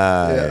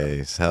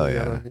nice. Hell you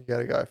yeah.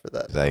 got a guy for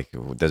that. It's like,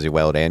 does he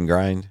weld and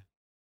grind?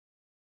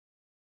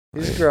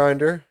 He's a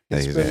grinder. Yeah,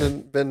 He's he's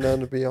been known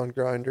to be on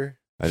grinder.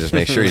 I just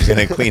make sure he's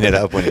gonna clean it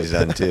up when he's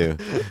done too.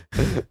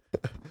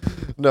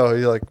 No,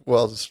 he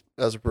welds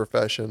as a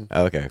profession.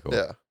 Okay, cool.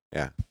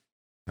 Yeah.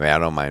 I mean, I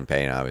don't mind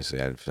paying.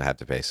 Obviously, I'd have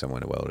to pay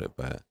someone to weld it,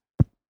 but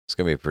it's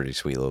gonna be a pretty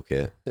sweet little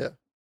kit. Yeah.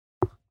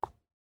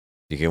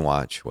 You can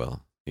watch.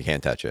 Well, you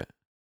can't touch it.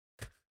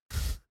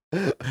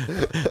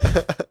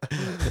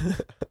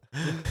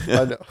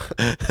 I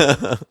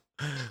know.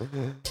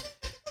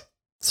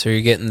 So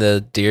you're getting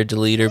the deer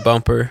deleter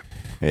bumper.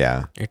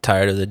 Yeah. You're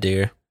tired of the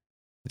deer.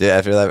 Yeah.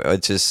 After that,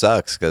 it just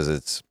sucks because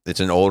it's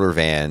an older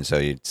van, so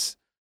it's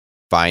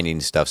finding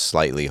stuff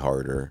slightly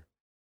harder,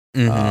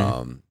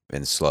 and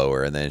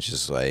slower, and then it's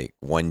just like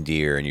one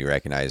deer, and you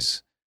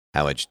recognize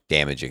how much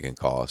damage it can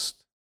cost.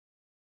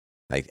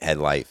 Like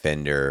headlight,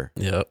 fender,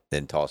 Yep.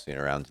 then tossing it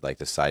around to like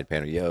the side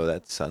panel. Yo,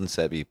 that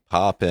sunset be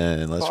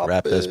popping. Let's Pop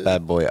wrap this it.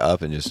 bad boy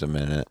up in just a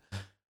minute.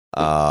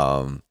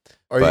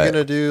 Are you But-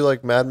 gonna do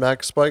like Mad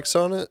Max spikes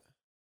on it?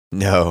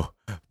 No,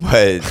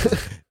 but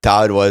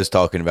Todd was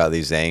talking about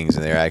these things,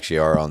 and there actually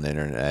are on the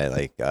internet,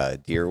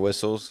 like deer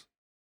whistles.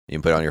 You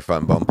can put on your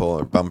front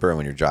bumper, and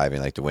when you're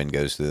driving, like the wind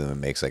goes through them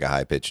and makes like a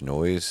high pitched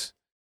noise.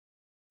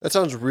 That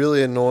sounds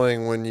really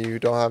annoying when you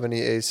don't have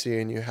any AC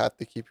and you have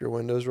to keep your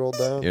windows rolled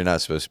down. You're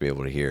not supposed to be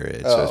able to hear it.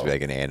 It's supposed to be Oh.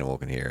 like an animal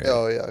can hear it.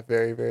 Oh yeah,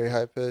 very very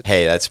high pitch.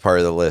 Hey, that's part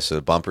of the list. So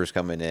the bumper's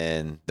coming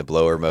in, the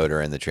blower motor,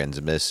 and the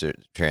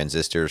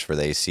transistors for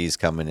the AC's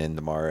coming in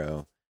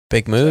tomorrow.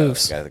 Big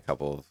moves. So got a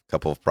couple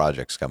of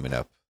projects coming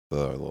up. A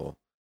little.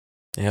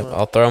 Yep.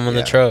 I'll throw them in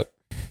Yeah. the truck.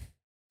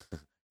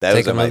 That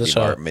Take was I might another be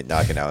shot.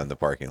 knocking out in the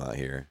parking lot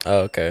here Oh,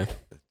 okay.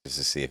 just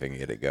to see if I can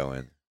get it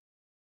going.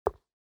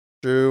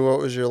 Drew, what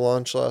was your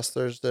lunch last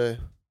Thursday?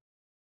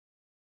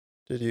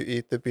 Did you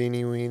eat the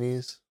beanie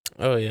weenies?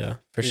 Oh yeah,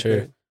 for You sure.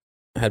 did?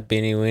 I had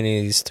beanie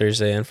weenies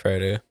Thursday and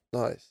Friday.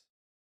 Nice.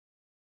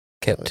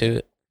 Kept to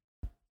it.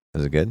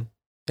 Was it good?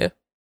 Yeah.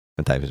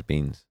 What type of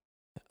beans?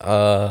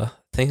 I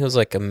think it was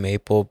like a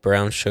maple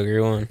brown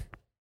sugar one.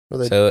 Were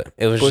they So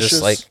it was Bush's?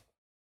 just like,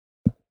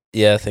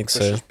 yeah, I think so.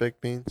 Bush's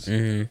baked beans?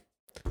 hmm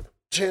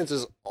Chance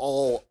is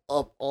all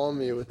up on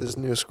me with this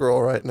new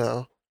scroll right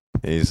now.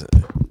 He's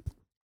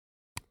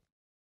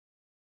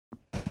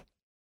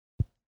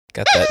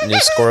Got that new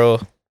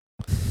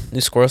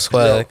squirrel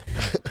swag.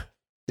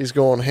 He's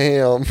going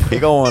ham. he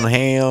going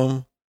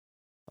ham.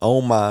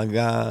 Oh my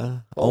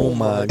god. Oh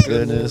my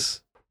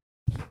goodness.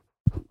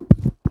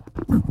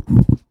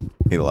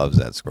 He loves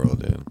that squirrel,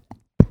 dude.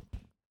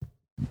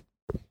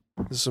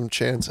 This is some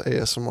Chance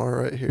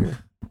ASMR right here.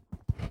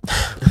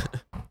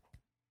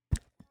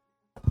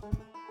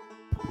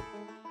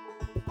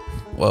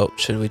 Well,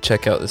 should we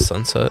check out the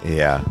sunset?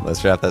 Yeah,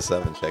 let's wrap this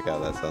up and check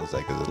out that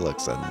sunset because it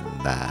looks nice.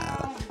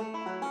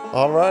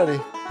 Alrighty.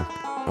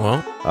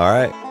 Well, All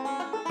right.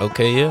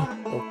 okay, yeah.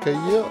 Okay,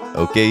 yeah.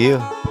 Okay, you.